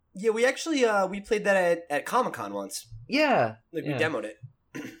that. Yeah, we actually we played that at Comic-Con once. Yeah. Like, we demoed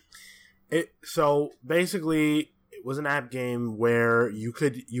it. So, basically, it was an app game where you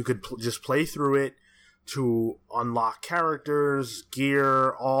could just play through it to unlock characters,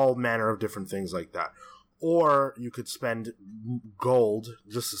 gear, all manner of different things like that. Or you could spend gold,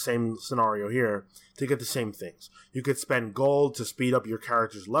 just the same scenario here, to get the same things. You could spend gold to speed up your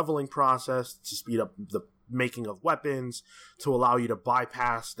character's leveling process, to speed up the making of weapons, to allow you to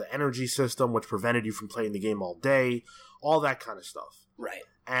bypass the energy system, which prevented you from playing the game all day, all that kind of stuff. Right.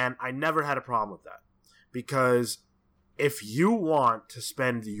 And I never had a problem with that. Because if you want to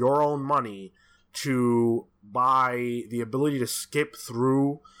spend your own money to buy the ability to skip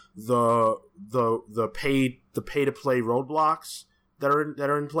through the pay to play roadblocks that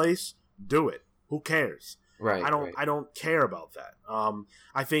are in place, do it. Who cares? Right. I don't care about that.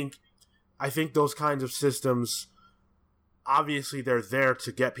 I think those kinds of systems, obviously they're there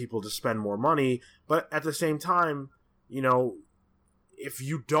to get people to spend more money, but at the same time, you know, if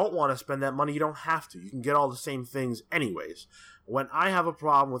you don't want to spend that money, you don't have to. You can get all the same things anyways. When I have a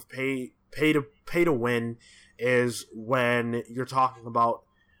problem with pay to win is when you're talking about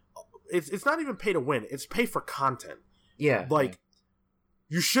it's not even pay to win, it's pay for content. Yeah. Like,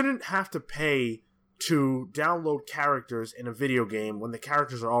 you shouldn't have to pay to download characters in a video game when the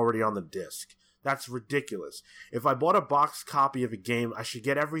characters are already on the disc. That's ridiculous. If I bought a boxed copy of a game, I should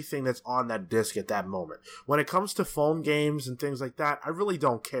get everything that's on that disc at that moment. When it comes to phone games and things like that, I really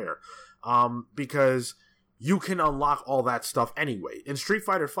don't care. Because you can unlock all that stuff anyway. In Street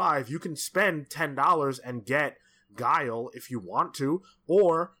Fighter V, you can spend $10 and get Guile if you want to,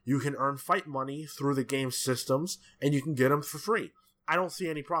 or you can earn fight money through the game's systems and you can get them for free. I don't see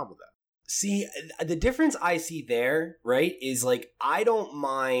any problem with that. See, the difference I see there, right, is, like, I don't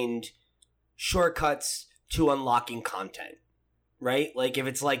mind shortcuts to unlocking content, right? Like, if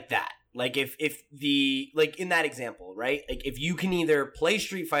it's like that. Like, if the, like, in that example, right? Like, if you can either play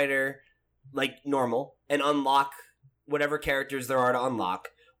Street Fighter, like, normal, and unlock whatever characters there are to unlock,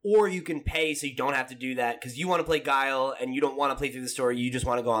 or you can pay so you don't have to do that because you want to play Guile and you don't want to play through the story, you just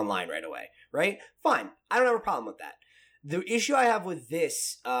want to go online right away, right? Fine. I don't have a problem with that. The issue I have with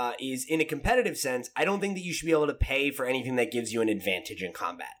this is, in a competitive sense, I don't think that you should be able to pay for anything that gives you an advantage in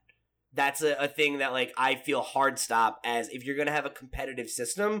combat. That's a thing that, like, I feel hard stop as if you're going to have a competitive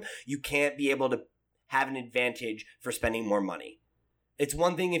system, you can't be able to have an advantage for spending more money. It's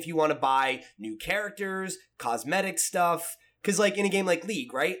one thing if you want to buy new characters, cosmetic stuff, Because, like, in a game like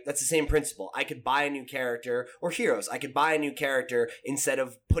League, right? That's the same principle. I could buy a new character, or Heroes. I could buy a new character instead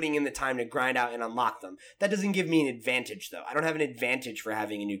of putting in the time to grind out and unlock them. That doesn't give me an advantage, though. I don't have an advantage for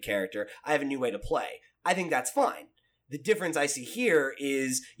having a new character. I have a new way to play. I think that's fine. The difference I see here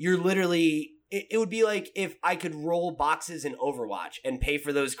is you're literally... It would be like if I could roll boxes in Overwatch and pay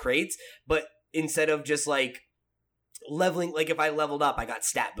for those crates, but instead of just, like, leveling... Like, if I leveled up, I got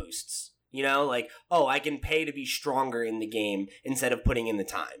stat boosts. You know, like, oh, I can pay to be stronger in the game instead of putting in the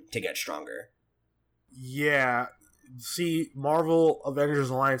time to get stronger. Yeah. See, Marvel Avengers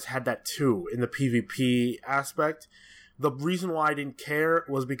Alliance had that too in the PvP aspect. The reason why I didn't care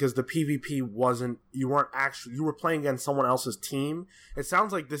was because the PvP wasn't, you were playing against someone else's team. It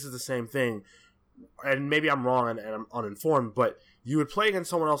sounds like this is the same thing, and maybe I'm wrong and I'm uninformed, but you would play against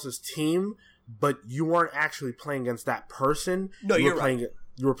someone else's team, but you weren't actually playing against that person. No, you're right.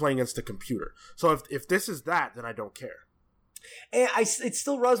 You were playing against the computer. So if this is that, then I don't care. And it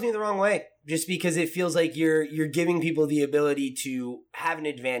still rubs me the wrong way, just because it feels like you're giving people the ability to have an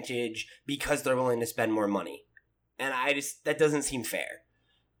advantage because they're willing to spend more money. And that doesn't seem fair.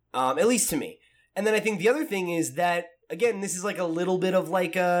 At least to me. And then I think the other thing is that, again, this is like a little bit of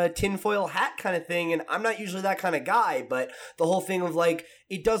like a tinfoil hat kind of thing, and I'm not usually that kind of guy, but the whole thing of like,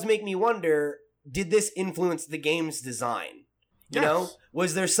 it does make me wonder, did this influence the game's design? You know,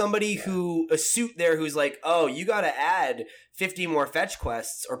 was there somebody a suit there who's like, oh, you got to add 50 more fetch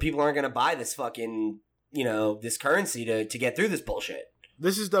quests or people aren't going to buy this fucking, you know, this currency to get through this bullshit.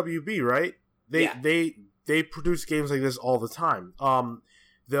 This is WB, right? They produce games like this all the time.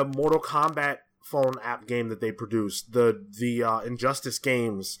 The Mortal Kombat phone app game that they produced, the Injustice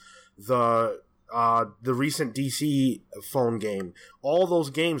games, the recent DC phone game, all those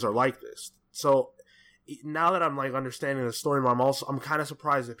games are like this. So now that I'm like understanding the story, I'm kind of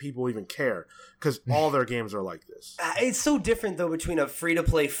surprised that people even care, because all their games are like this. It's so different though between a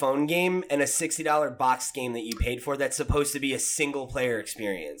free-to-play phone game and a $60 box game that you paid for that's supposed to be a single-player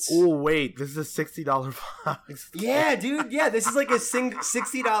experience. Oh wait, this is a $60 box game. Yeah, dude. Yeah, this is like a $60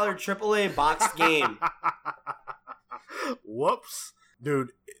 AAA box game. Whoops.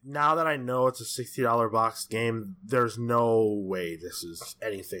 Dude, now that I know it's a $60 box game, there's no way this is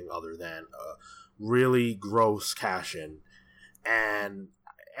anything other than really gross cash in, and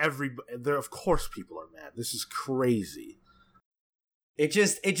of course people are mad. This is crazy. It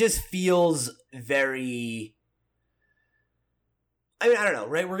just feels very, I mean, I don't know,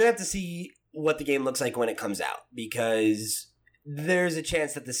 right? We're gonna have to see what the game looks like when it comes out, because there's a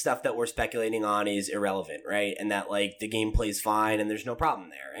chance that the stuff that we're speculating on is irrelevant, right? And that like the game plays fine and there's no problem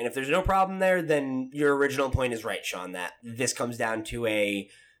there. And if there's no problem there, then your original point is right, Sean, that this comes down to a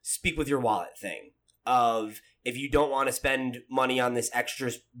speak with your wallet thing of, if you don't want to spend money on this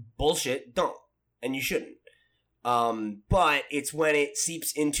extra bullshit, don't. And you shouldn't. But it's when it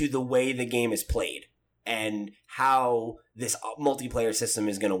seeps into the way the game is played and how this multiplayer system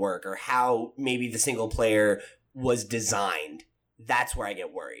is going to work, or how maybe the single player was designed. That's where I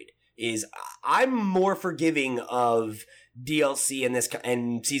get worried. Is I'm more forgiving of DLC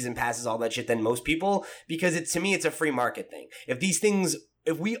and season passes, all that shit, than most people, because to me it's a free market thing.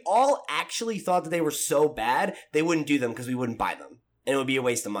 If we all actually thought that they were so bad, they wouldn't do them because we wouldn't buy them. And it would be a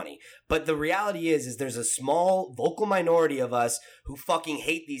waste of money. But the reality is there's a small vocal minority of us who fucking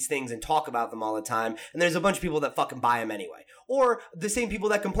hate these things and talk about them all the time. And there's a bunch of people that fucking buy them anyway. Or the same people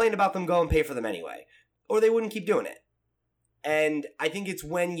that complain about them go and pay for them anyway. Or they wouldn't keep doing it. And I think it's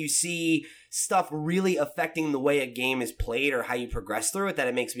when you see stuff really affecting the way a game is played or how you progress through it that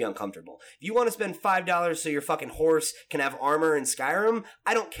it makes me uncomfortable. If you want to spend $5 so your fucking horse can have armor in Skyrim,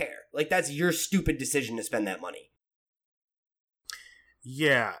 I don't care. Like, that's your stupid decision to spend that money.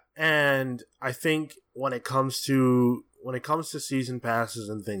 Yeah, and I think when it comes to season passes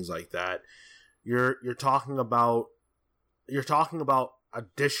and things like that, you're talking about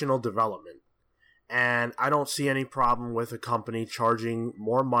additional development. And I don't see any problem with a company charging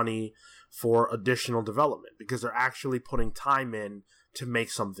more money for additional development, because they're actually putting time in to make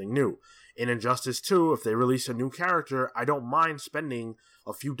something new. In Injustice 2, if they release a new character, I don't mind spending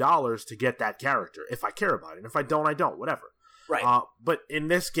a few dollars to get that character if I care about it. And if I don't, I don't. Whatever. Right. But in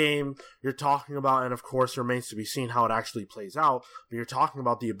this game, you're talking about, and of course it remains to be seen how it actually plays out, but you're talking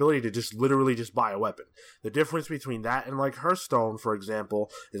about the ability to just literally just buy a weapon. The difference between that and like Hearthstone, for example,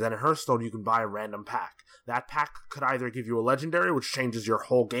 is that in Hearthstone you can buy a random pack. That pack could either give you a legendary, which changes your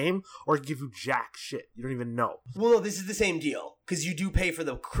whole game, or it could give you jack shit. You don't even know. Well, no, this is the same deal. because you do pay for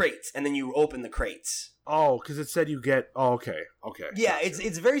the crates, and then you open the crates. Oh, because it said you get. Oh, okay. Yeah, Gotcha.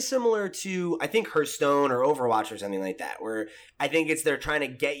 it's very similar to, I think, Hearthstone or Overwatch or something like that, where I think they're trying to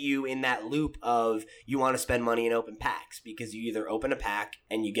get you in that loop of you want to spend money in open packs, because you either open a pack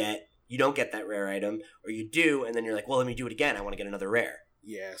and you don't get that rare item, or you do, and then you're like, well, let me do it again. I want to get another rare.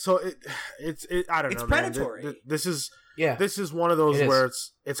 Yeah, so it's I don't know. It's predatory. Man. This is Yeah. This is one of those where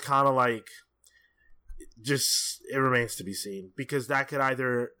it's kind of like, just it remains to be seen, because that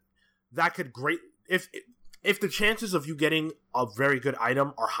could great if the chances of you getting a very good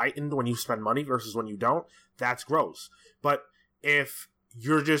item are heightened when you spend money versus when you don't, that's gross. But if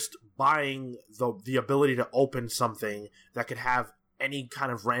you're just buying the ability to open something that could have any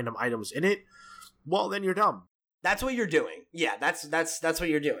kind of random items in it, well, then you're dumb. That's what you're doing. Yeah, that's what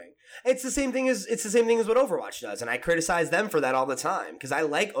you're doing. It's the same thing as what Overwatch does, and I criticize them for that all the time, because I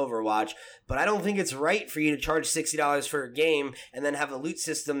like Overwatch, but I don't think it's right for you to charge $60 for a game and then have a loot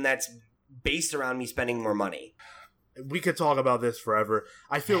system that's based around me spending more money. We could talk about this forever.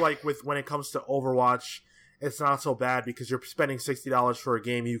 I feel like when it comes to Overwatch, it's not so bad, because you're spending $60 for a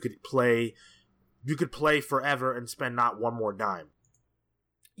game you could play forever and spend not one more dime.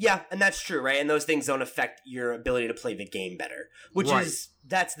 Yeah, and that's true, right? And those things don't affect your ability to play the game better,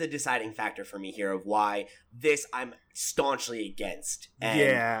 that's the deciding factor for me here of why this I'm staunchly against.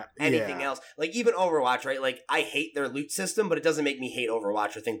 And anything else, like even Overwatch, right? Like, I hate their loot system, but it doesn't make me hate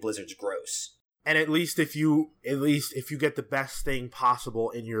Overwatch or think Blizzard's gross. And at least if you get the best thing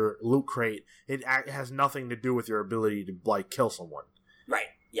possible in your loot crate, it has nothing to do with your ability to like kill someone. Right.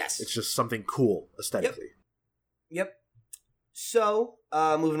 Yes. It's just something cool aesthetically. Yep. So,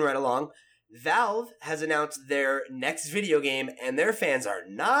 moving right along, Valve has announced their next video game, and their fans are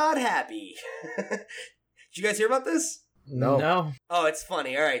not happy. Did you guys hear about this? No. Oh, it's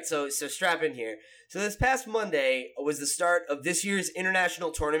funny. All right, so strap in here. So this past Monday was the start of this year's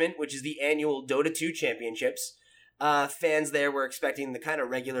international tournament, which is the annual Dota 2 Championships. Fans there were expecting the kind of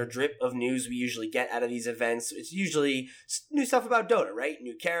regular drip of news we usually get out of these events. It's usually new stuff about Dota, right?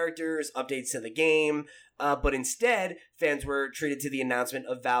 New characters, updates to the game. But instead, fans were treated to the announcement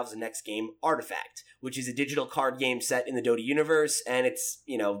of Valve's next game, Artifact, which is a digital card game set in the Dota universe, and it's,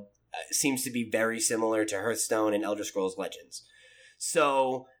 seems to be very similar to Hearthstone and Elder Scrolls Legends.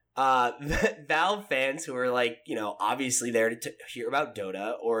 So, Valve fans who are like, obviously there to hear about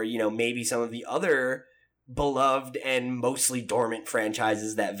Dota, or, maybe some of the other beloved and mostly dormant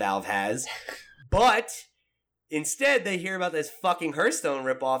franchises that Valve has, but instead they hear about this fucking Hearthstone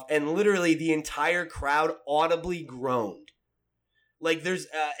ripoff, and literally the entire crowd audibly groaned. Like, there's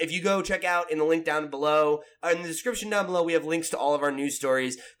if you go check out in the link down below, in the description down below, we have links to all of our news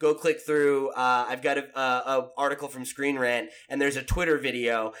stories. Go click through. I've got a article from Screen Rant, and there's a Twitter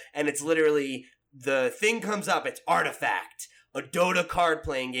video, and it's literally, the thing comes up, it's Artifact, a Dota card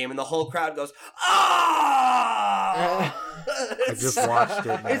playing game, and the whole crowd goes, "Ah!" I just watched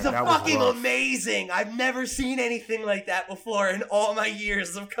it. Man. It's fucking amazing. I've never seen anything like that before in all my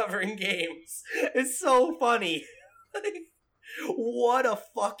years of covering games. It's so funny. What a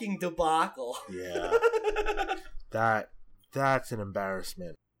fucking debacle. Yeah. That's an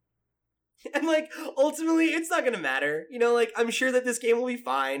embarrassment. And, ultimately, it's not gonna matter. I'm sure that this game will be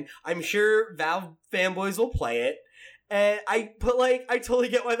fine. I'm sure Valve fanboys will play it. And I totally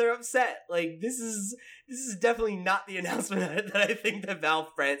get why they're upset. This is definitely not the announcement that I think that Valve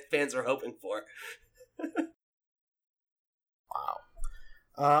fans are hoping for. Wow.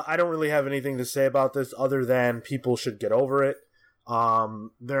 I don't really have anything to say about this other than people should get over it.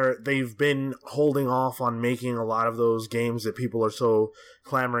 They've been holding off on making a lot of those games that people are so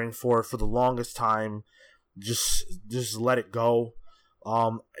clamoring for the longest time. Just let it go.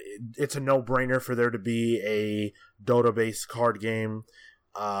 It's a no-brainer for there to be a Dota-based card game,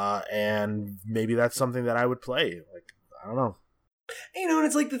 and maybe that's something that I would play. I don't know. And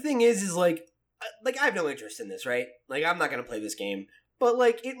it's the thing is I have no interest in this, right? I'm not gonna play this game, but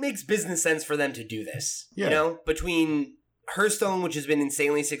it makes business sense for them to do this. Yeah. Between Hearthstone, which has been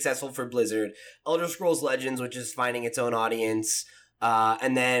insanely successful for Blizzard, Elder Scrolls Legends, which is finding its own audience,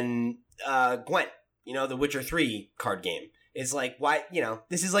 and then Gwent, the Witcher 3 card game. It's why,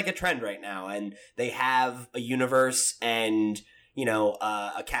 this is a trend right now, and they have a universe and,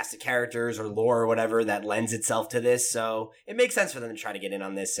 a cast of characters or lore or whatever that lends itself to this, so it makes sense for them to try to get in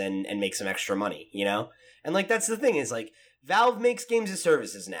on this and make some extra money, And, that's the thing is, Valve makes games as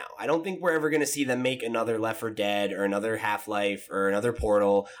services now. I don't think we're ever going to see them make another Left 4 Dead or another Half-Life or another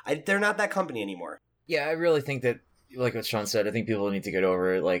Portal. They're not that company anymore. Yeah, I really think that, like what Sean said, I think people need to get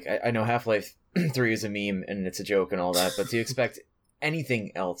over it. I know Half-Life 3 is a meme and it's a joke and all that, but to expect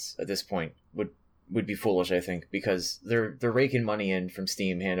anything else at this point would would be foolish, I think, because they're raking money in from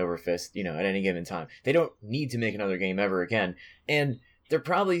Steam hand over fist, at any given time. They don't need to make another game ever again, and they're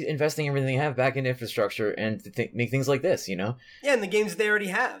probably investing everything they have back in infrastructure and to make things like this, Yeah, and the games they already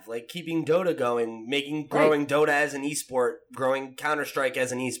have, like keeping Dota going, growing Dota as an esport, growing Counter-Strike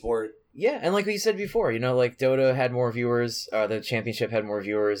as an esport. Yeah, and like we said before, like Dota had more viewers, the championship had more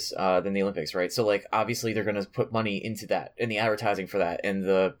viewers than the Olympics, right? So like obviously they're going to put money into that and the advertising for that and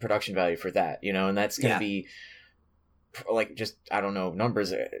the production value for that, and that's going to be like just, I don't know,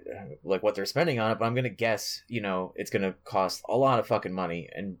 numbers like what they're spending on it, but I'm going to guess, it's going to cost a lot of fucking money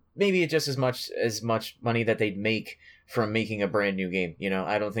and maybe just as much money that they'd make from making a brand new game.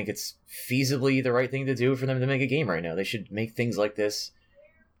 I don't think it's feasibly the right thing to do for them to make a game right now. They should make things like this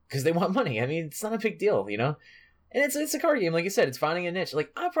because they want money. I mean, it's not a big deal, and it's a card game, like you said. It's finding a niche.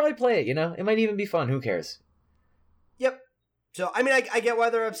 Like, I'll probably play it. It might even be fun. Who cares? Yep. So I mean, I get why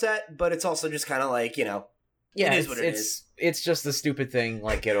they're upset, but it's also just kind of like yeah, it is what it is. It's just a stupid thing.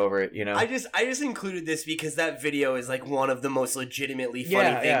 Like, get over it. I just included this because that video is like one of the most legitimately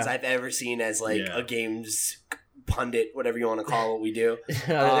funny things I've ever seen as like a game's pundit, whatever you want to call what we do.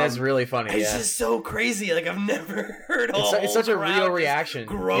 That's really funny. It's just so crazy. Like, I've never heard it's such a real reaction.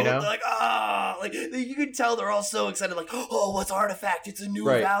 Like, like you can tell they're all so excited. Like, oh, what's Artifact? It's a new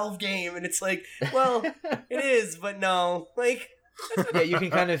Valve game, and it's like, well, it is, but no, like. Yeah, you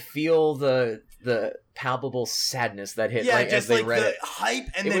can kind of feel the palpable sadness that hit as they read it. Hype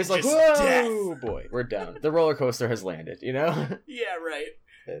and it then was like, just whoa, death. Boy, we're down. The roller coaster has landed. Yeah, right.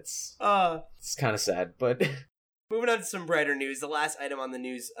 It's kind of sad, but. Moving on to some brighter news, the last item on the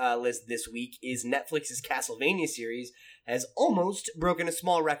news list this week is Netflix's Castlevania series has almost broken a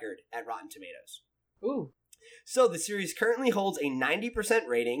small record at Rotten Tomatoes. Ooh. So the series currently holds a 90%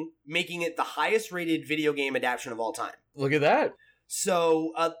 rating, making it the highest rated video game adaptation of all time. Look at that.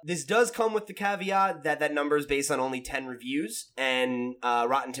 So this does come with the caveat that number is based on only 10 reviews, and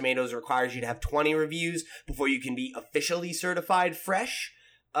Rotten Tomatoes requires you to have 20 reviews before you can be officially certified fresh.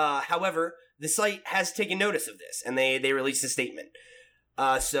 However, the site has taken notice of this, and they released a statement.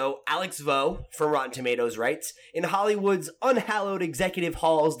 So Alex Vo from Rotten Tomatoes writes, "In Hollywood's unhallowed executive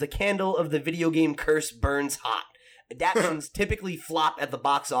halls, the candle of the video game curse burns hot. Adaptions typically flop at the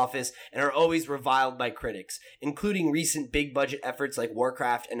box office and are always reviled by critics, including recent big-budget efforts like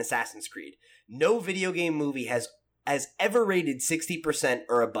Warcraft and Assassin's Creed. No video game movie has ever rated 60%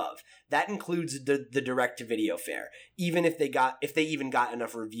 or above. That includes the direct-to-video fare, even if they even got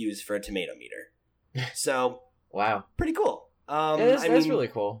enough reviews for a tomato meter." So, wow, pretty cool. That's really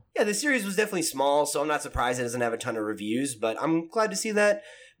cool. Yeah, the series was definitely small, so I'm not surprised it doesn't have a ton of reviews, but I'm glad to see that,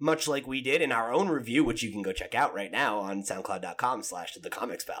 much like we did in our own review, which you can go check out right now on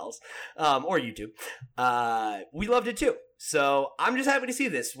soundcloud.com/thecomicspals, or YouTube. We loved it too. So I'm just happy to see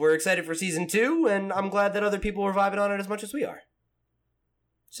this. We're excited for season 2, and I'm glad that other people were vibing on it as much as we are.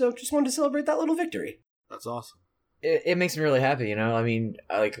 So just wanted to celebrate that little victory. That's awesome. It makes me really happy, I mean,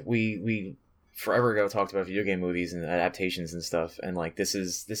 like, we forever ago talked about video game movies and adaptations and stuff, and like this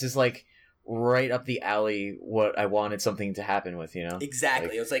is like right up the alley what I wanted something to happen with, Exactly.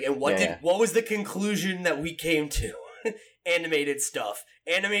 Like, it was like, and what was the conclusion that we came to? Animated stuff.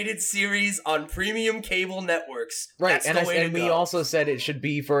 Animated series on premium cable networks. Right, That's and we also said it should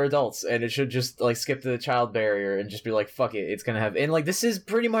be for adults, and it should just like skip the child barrier and just be like, fuck it, it's gonna have, and like this is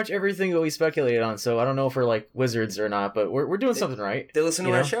pretty much everything that we speculated on, so I don't know if we're like wizards or not, but we're doing something right. They listen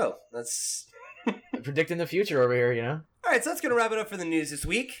to our show. That's predicting the future over here, All right, so that's going to wrap it up for the news this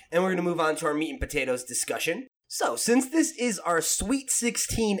week, and we're going to move on to our meat and potatoes discussion. So, since this is our Sweet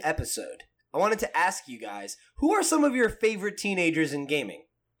 16 episode, I wanted to ask you guys, who are some of your favorite teenagers in gaming?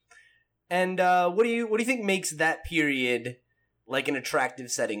 And what do you think makes that period like an attractive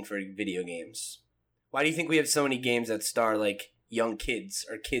setting for video games? Why do you think we have so many games that star like young kids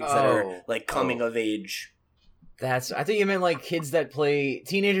or kids that are like coming of age? I think you meant like teenagers that play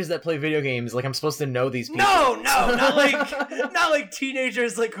video games. Like I'm supposed to know these people. No, not like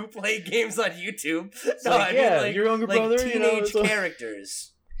teenagers like who play games on YouTube. It's no, like, I mean like your younger brother, teenage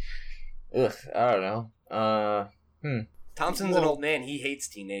characters. Ugh, I don't know. Thompson's an old man. He hates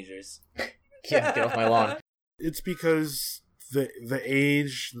teenagers. Yeah, get off my lawn. It's because the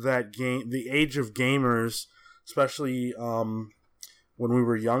age of gamers, especially when we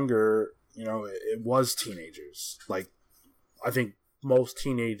were younger. It was teenagers. Like, I think most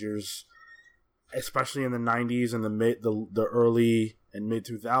teenagers, especially in the 90s and the early and mid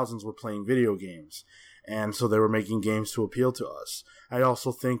 2000s, were playing video games, and so they were making games to appeal to us. I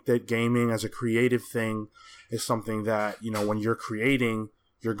also think that gaming as a creative thing is something that when you're creating,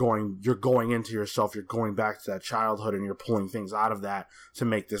 you're going into yourself, you're going back to that childhood, and you're pulling things out of that to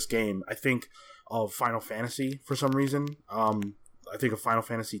make this game. I think of Final Fantasy for some reason. I think of Final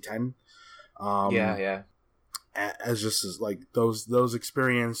Fantasy X. Yeah. As just as like those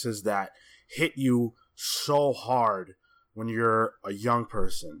experiences that hit you so hard when you're a young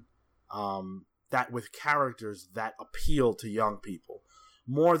person, that with characters that appeal to young people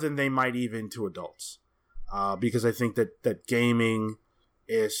more than they might even to adults, because I think that gaming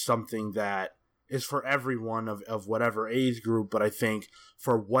is something that is for everyone of whatever age group, but I think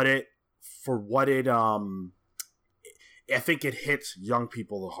I think it hits young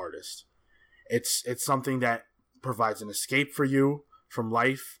people the hardest. It's something that provides an escape for you from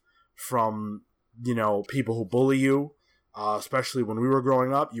life, from, you know, people who bully you. Especially when we were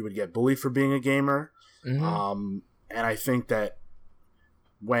growing up, you would get bullied for being a gamer. Mm-hmm. And I think that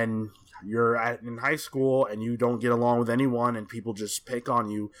when you're in high school and you don't get along with anyone and people just pick on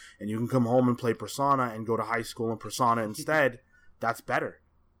you, and you can come home and play Persona and go to high school in Persona instead, that's better.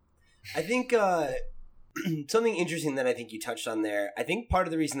 I think something interesting that I think you touched on there, I think part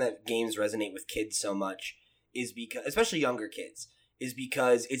of the reason that games resonate with kids so much is because, especially younger kids, is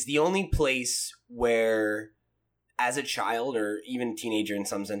because it's the only place where, as a child or even teenager in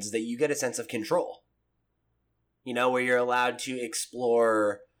some senses, that you get a sense of control. You know, where you're allowed to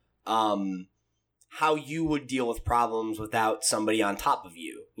explore how you would deal with problems without somebody on top of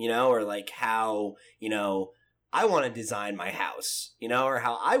you, you know, or like how, you know, I want to design my house, you know, or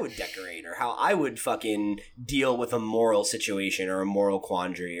how I would decorate, or how I would fucking deal with a moral situation or a moral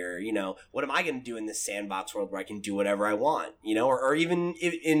quandary, or, you know, what am I going to do in this sandbox world where I can do whatever I want, you know, or even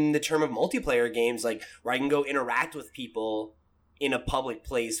in the term of multiplayer games, like where I can go interact with people in a public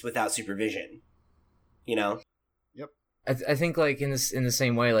place without supervision, you know? Yep. I think like in the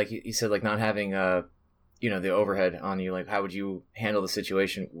same way, like you said, like not having you know, the overhead on you, like how would you handle the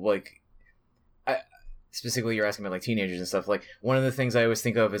situation? Like, specifically, you're asking about like teenagers and stuff. Like one of the things I always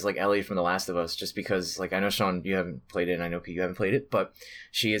think of is like Ellie from The Last of Us, just because like I know Sean, you haven't played it, and I know Pete, you haven't played it, but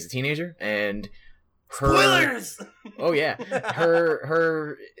she is a teenager, and spoilers. Oh yeah,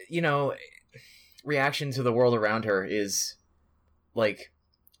 her you know, reaction to the world around her is like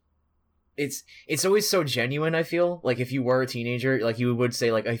it's always so genuine. I feel like if you were a teenager, like you would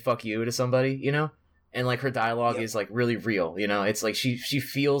say like "I fuck you" to somebody, you know. And, like, her dialogue is, like, really real, you know? It's like she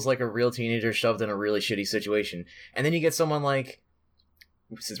feels like a real teenager shoved in a really shitty situation. And then you get someone like,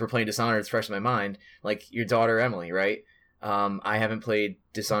 since we're playing Dishonored, it's fresh in my mind, like your daughter, Emily, right? I haven't played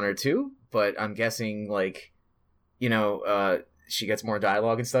Dishonored 2, but I'm guessing, like, you know, she gets more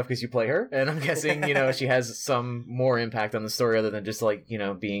dialogue and stuff because you play her. And I'm guessing, you know, she has some more impact on the story other than just, like, you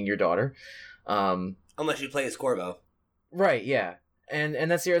know, being your daughter. Unless you play as Corvo. Right, yeah.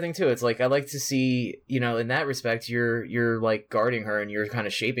 And that's the other thing too. It's like I like to see, you know, in that respect, you're like guarding her and you're kind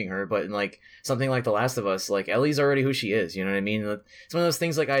of shaping her. But in like something like The Last of Us, like Ellie's already who she is. You know what I mean? It's one of those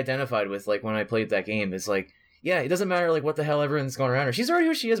things like I identified with like when I played that game. It's like, yeah, it doesn't matter like what the hell everyone's going around her. She's already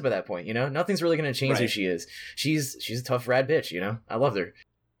who she is by that point. You know, nothing's really going to change who she is. She's a tough rad bitch. You know, I loved her.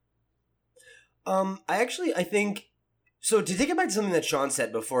 I think so. To take it back to something that Sean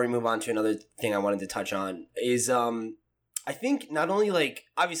said before we move on to another thing I wanted to touch on is I think not only, like,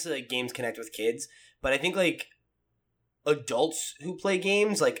 obviously, like, games connect with kids, but I think, like, adults who play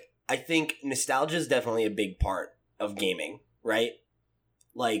games, like, I think nostalgia is definitely a big part of gaming, right?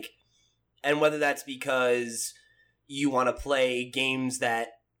 Like, and whether that's because you want to play games that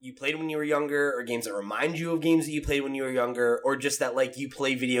you played when you were younger, or games that remind you of games that you played when you were younger, or just that, like, you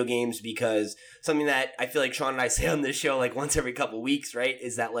play video games because something that I feel like Sean and I say on this show, like, once every couple weeks, right,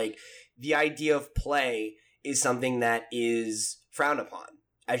 is that, like, the idea of play is something that is frowned upon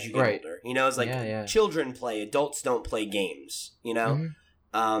as you get older. You know, it's like children play, adults don't play games, you know?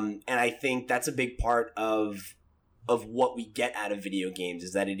 Mm-hmm. And I think that's a big part of what we get out of video games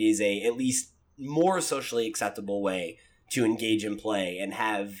is that it is a at least more socially acceptable way to engage in play and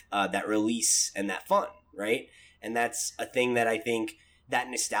have that release and that fun, right? And that's a thing that I think that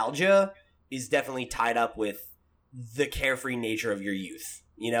nostalgia is definitely tied up with the carefree nature of your youth.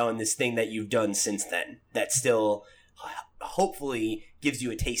 You know, and this thing that you've done since then that still hopefully gives you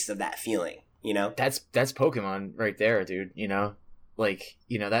a taste of that feeling, you know? That's Pokemon right there, dude, you know? Like,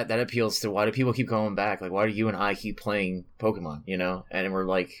 you know, that appeals to why do people keep going back? Like, why do you and I keep playing Pokemon, you know? And we're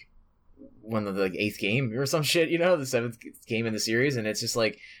like one of the like, 8th game or some shit, you know, the 7th game in the series, and it's just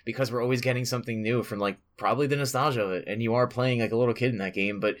like because we're always getting something new from like probably the nostalgia of it, and you are playing like a little kid in that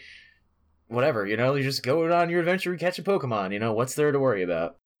game, but whatever, you know, you're just going on your adventure and catching Pokemon, you know, what's there to worry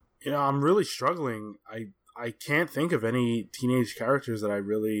about? You know, I'm really struggling. I can't think of any teenage characters that I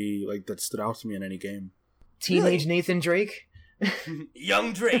really, like, that stood out to me in any game. Teenage Nathan Drake?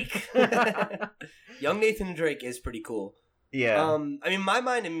 Young Drake. Young Nathan Drake is pretty cool. Yeah. I mean, my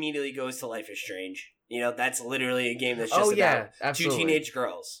mind immediately goes to Life is Strange. That's literally a game that's just Oh, yeah, about absolutely. two teenage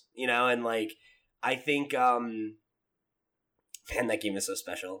girls. And like, I think, man, that game is so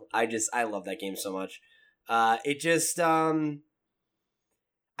special. I love that game so much. It just, I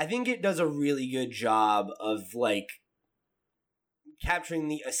think it does a really good job of like capturing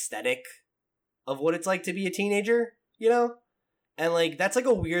the aesthetic of what it's like to be a teenager, And like, that's like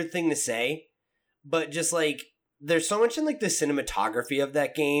a weird thing to say, but just like, there's so much in like the cinematography of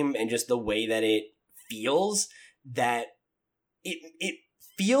that game and just the way that it feels that it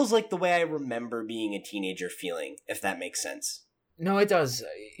feels like the way I remember being a teenager feeling, if that makes sense. No, it does.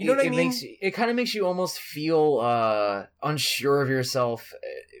 You know what I mean? It kind of makes you almost feel unsure of yourself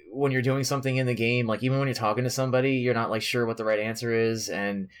when you're doing something in the game. Like, even when you're talking to somebody, you're not like sure what the right answer is,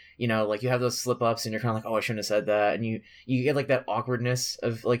 and like you have those slip ups, and you're kind of like, oh, I shouldn't have said that, and you get like that awkwardness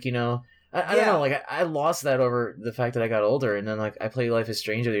of like I don't know, like I lost that over the fact that I got older, and then like I play Life is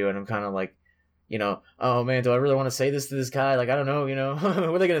Strange with you, and I'm kind of like, oh man, do I really want to say this to this guy? Like, I don't know,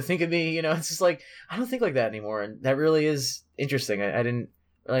 what are they gonna think of me? It's just like I don't think like that anymore, and that really is interesting. I didn't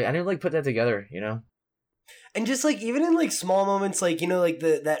put that together, And just like even in like small moments, like like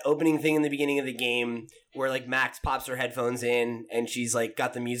that opening thing in the beginning of the game where like Max pops her headphones in and she's like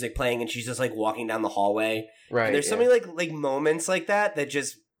got the music playing and she's just like walking down the hallway. Right. And there's so many like moments like that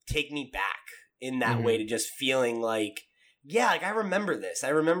just take me back in that way to just feeling like, yeah, like I remember this. I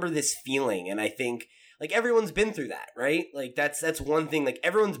remember this feeling, and I think like everyone's been through that, right? Like that's one thing. Like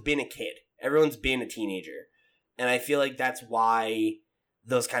everyone's been a kid. Everyone's been a teenager. And I feel like that's why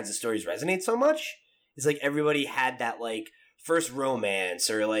those kinds of stories resonate so much. It's like everybody had that like first romance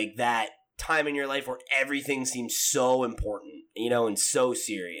or like that time in your life where everything seems so important, and so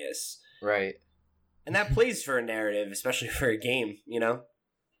serious. Right. And that plays for a narrative, especially for a game,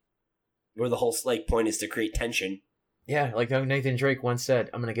 where the whole like point is to create tension. Yeah, like young Nathan Drake once said,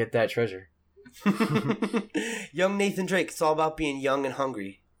 I'm gonna get that treasure. Young Nathan Drake, it's all about being young and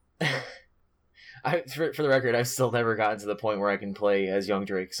hungry. For the record, I've still never gotten to the point where I can play as young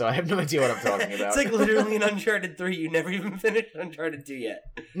Drake, so I have no idea what I'm talking about. It's like literally an Uncharted 3. You never even finished Uncharted 2 yet.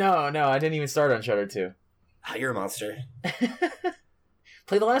 No, I didn't even start Uncharted 2. Oh, you're a monster.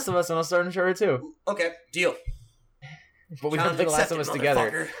 Play The Last of Us and I'll start Uncharted 2. Okay, deal. But we don't play The Last of Us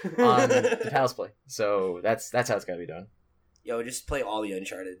together on the Palace Play, so that's how it's gotta be done. Yo, just play all the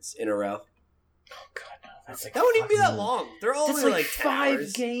Uncharteds in a row. Oh god, no. That's like that wouldn't even be that long. They're all only like 10 5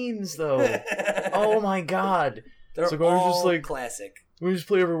 hours. games, though. Oh my god. They're so all just like classic. We just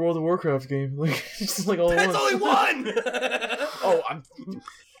play every World of Warcraft game. Like, just like all That's only one! Oh,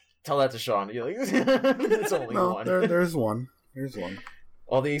 tell that to Sean. You're like, it's only one. There's one. There's one.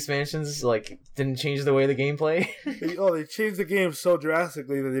 All the expansions like didn't change the way the gameplay. They changed the game so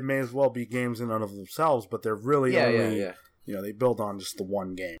drastically that they may as well be games in and of themselves, but they're really only they build on just the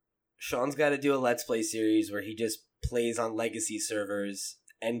one game. Sean's got to do a Let's Play series where he just plays on legacy servers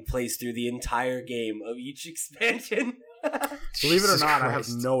and plays through the entire game of each expansion. Believe it or not, I have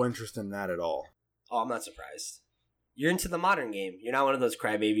no interest in that at all. Oh, I'm not surprised. You're into the modern game. You're not one of those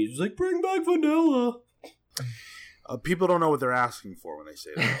crybabies who's like, bring back vanilla. People don't know what they're asking for when they say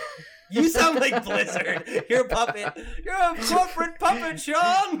that. You sound like Blizzard. You're a puppet. You're a corporate puppet,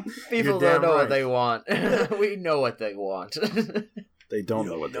 Sean. People don't know what they want. We know what they want. They don't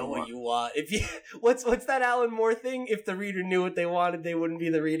know what they want. You want. If you, what's that Alan Moore thing? If the reader knew what they wanted, they wouldn't be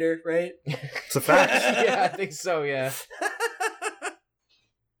the reader, right? It's a fact. Yeah, I think so, yeah.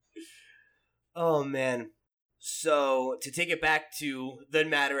 Oh, man. So, to take it back to the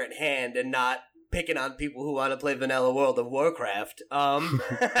matter at hand and not picking on people who want to play vanilla World of Warcraft,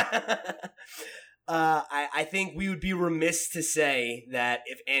 I think we would be remiss to say that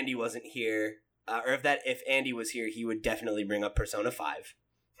if Andy wasn't here, if Andy was here, he would definitely bring up Persona 5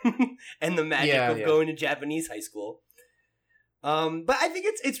 and the magic of going to Japanese high school. But I think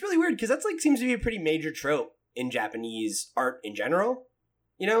it's really weird because that's like seems to be a pretty major trope in Japanese art in general.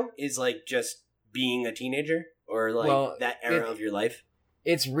 Is like just being a teenager or like that era of your life.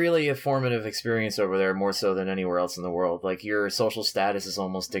 It's really a formative experience over there, more so than anywhere else in the world. Like, your social status is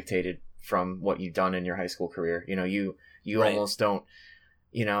almost dictated from what you've done in your high school career. You right. Almost don't,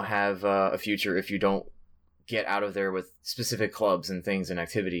 have a future if you don't get out of there with specific clubs and things and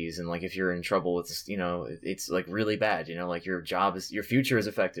activities. And like, if you're in trouble with, it's like really bad. Like your future is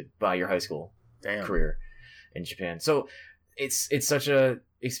affected by your high school career in Japan. So it's such a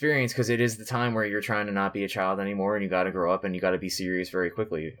experience because it is the time where you're trying to not be a child anymore, and you got to grow up and you got to be serious very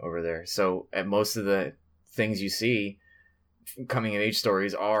quickly over there. So at most of the things you see coming of age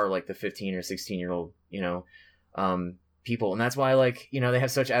stories are like the 15 or 16-year-old, people, and that's why they have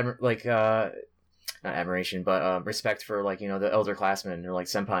such not admiration, but respect for like, you know, the elder classmen or like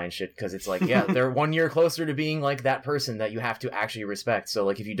senpai and shit, because it's like, yeah, they're 1 year closer to being like that person that you have to actually respect. So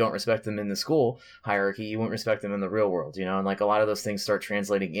like if you don't respect them in the school hierarchy, you won't respect them in the real world, you know, and like a lot of those things start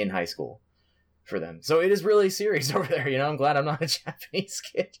translating in high school for them. So it is really serious over there, you know. I'm glad I'm not a Japanese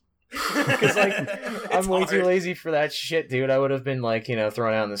kid. Because like I'm way too lazy for that shit, dude. I would have been like, you know,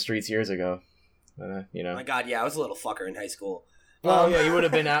 thrown out in the streets years ago. You know. Oh my God, yeah, I was a little fucker in high school. Well, yeah, you would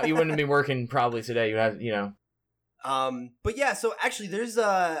have been out. You wouldn't have been working probably today. You have, you know. But yeah, so actually, there's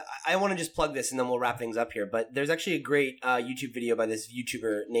I want to just plug this and then we'll wrap things up here. But there's actually a great YouTube video by this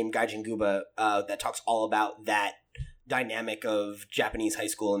YouTuber named Gaijin Guba that talks all about that dynamic of Japanese high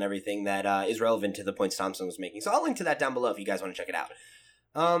school and everything that is relevant to the points Thompson was making. So I'll link to that down below if you guys want to check it out.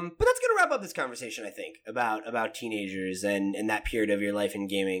 But that's gonna wrap up this conversation, I think, about teenagers and that period of your life in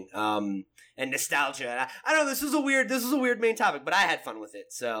gaming. And nostalgia. I know this was a weird main topic, but I had fun with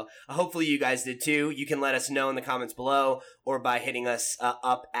it. So hopefully you guys did too. You can let us know in the comments below or by hitting us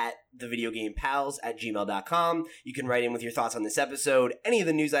up at thevideogamepals@gmail.com. You can write in with your thoughts on this episode, any of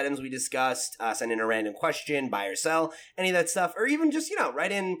the news items we discussed, send in a random question, buy or sell, any of that stuff, or even just, you know,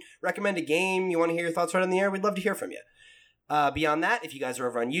 write in, recommend a game. You want to hear your thoughts right on the air? We'd love to hear from you. Beyond that, if you guys are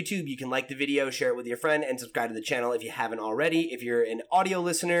over on YouTube, you can like the video, share it with your friend, and subscribe to the channel if you haven't already. If you're an audio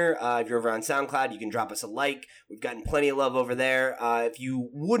listener, if you're over on SoundCloud, you can drop us a like. We've gotten plenty of love over there. If you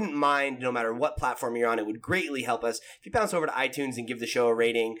wouldn't mind, no matter what platform you're on, it would greatly help us if you bounce over to iTunes and give the show a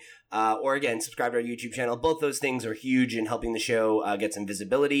rating. Or again, subscribe to our YouTube channel. Both those things are huge in helping the show get some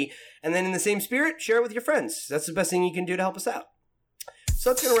visibility. And then in the same spirit, share it with your friends. That's the best thing you can do to help us out. So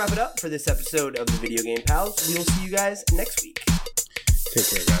that's going to wrap it up for this episode of the Video Game Pals. We will see you guys next week. Take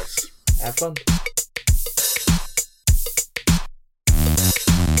care, guys. Have fun.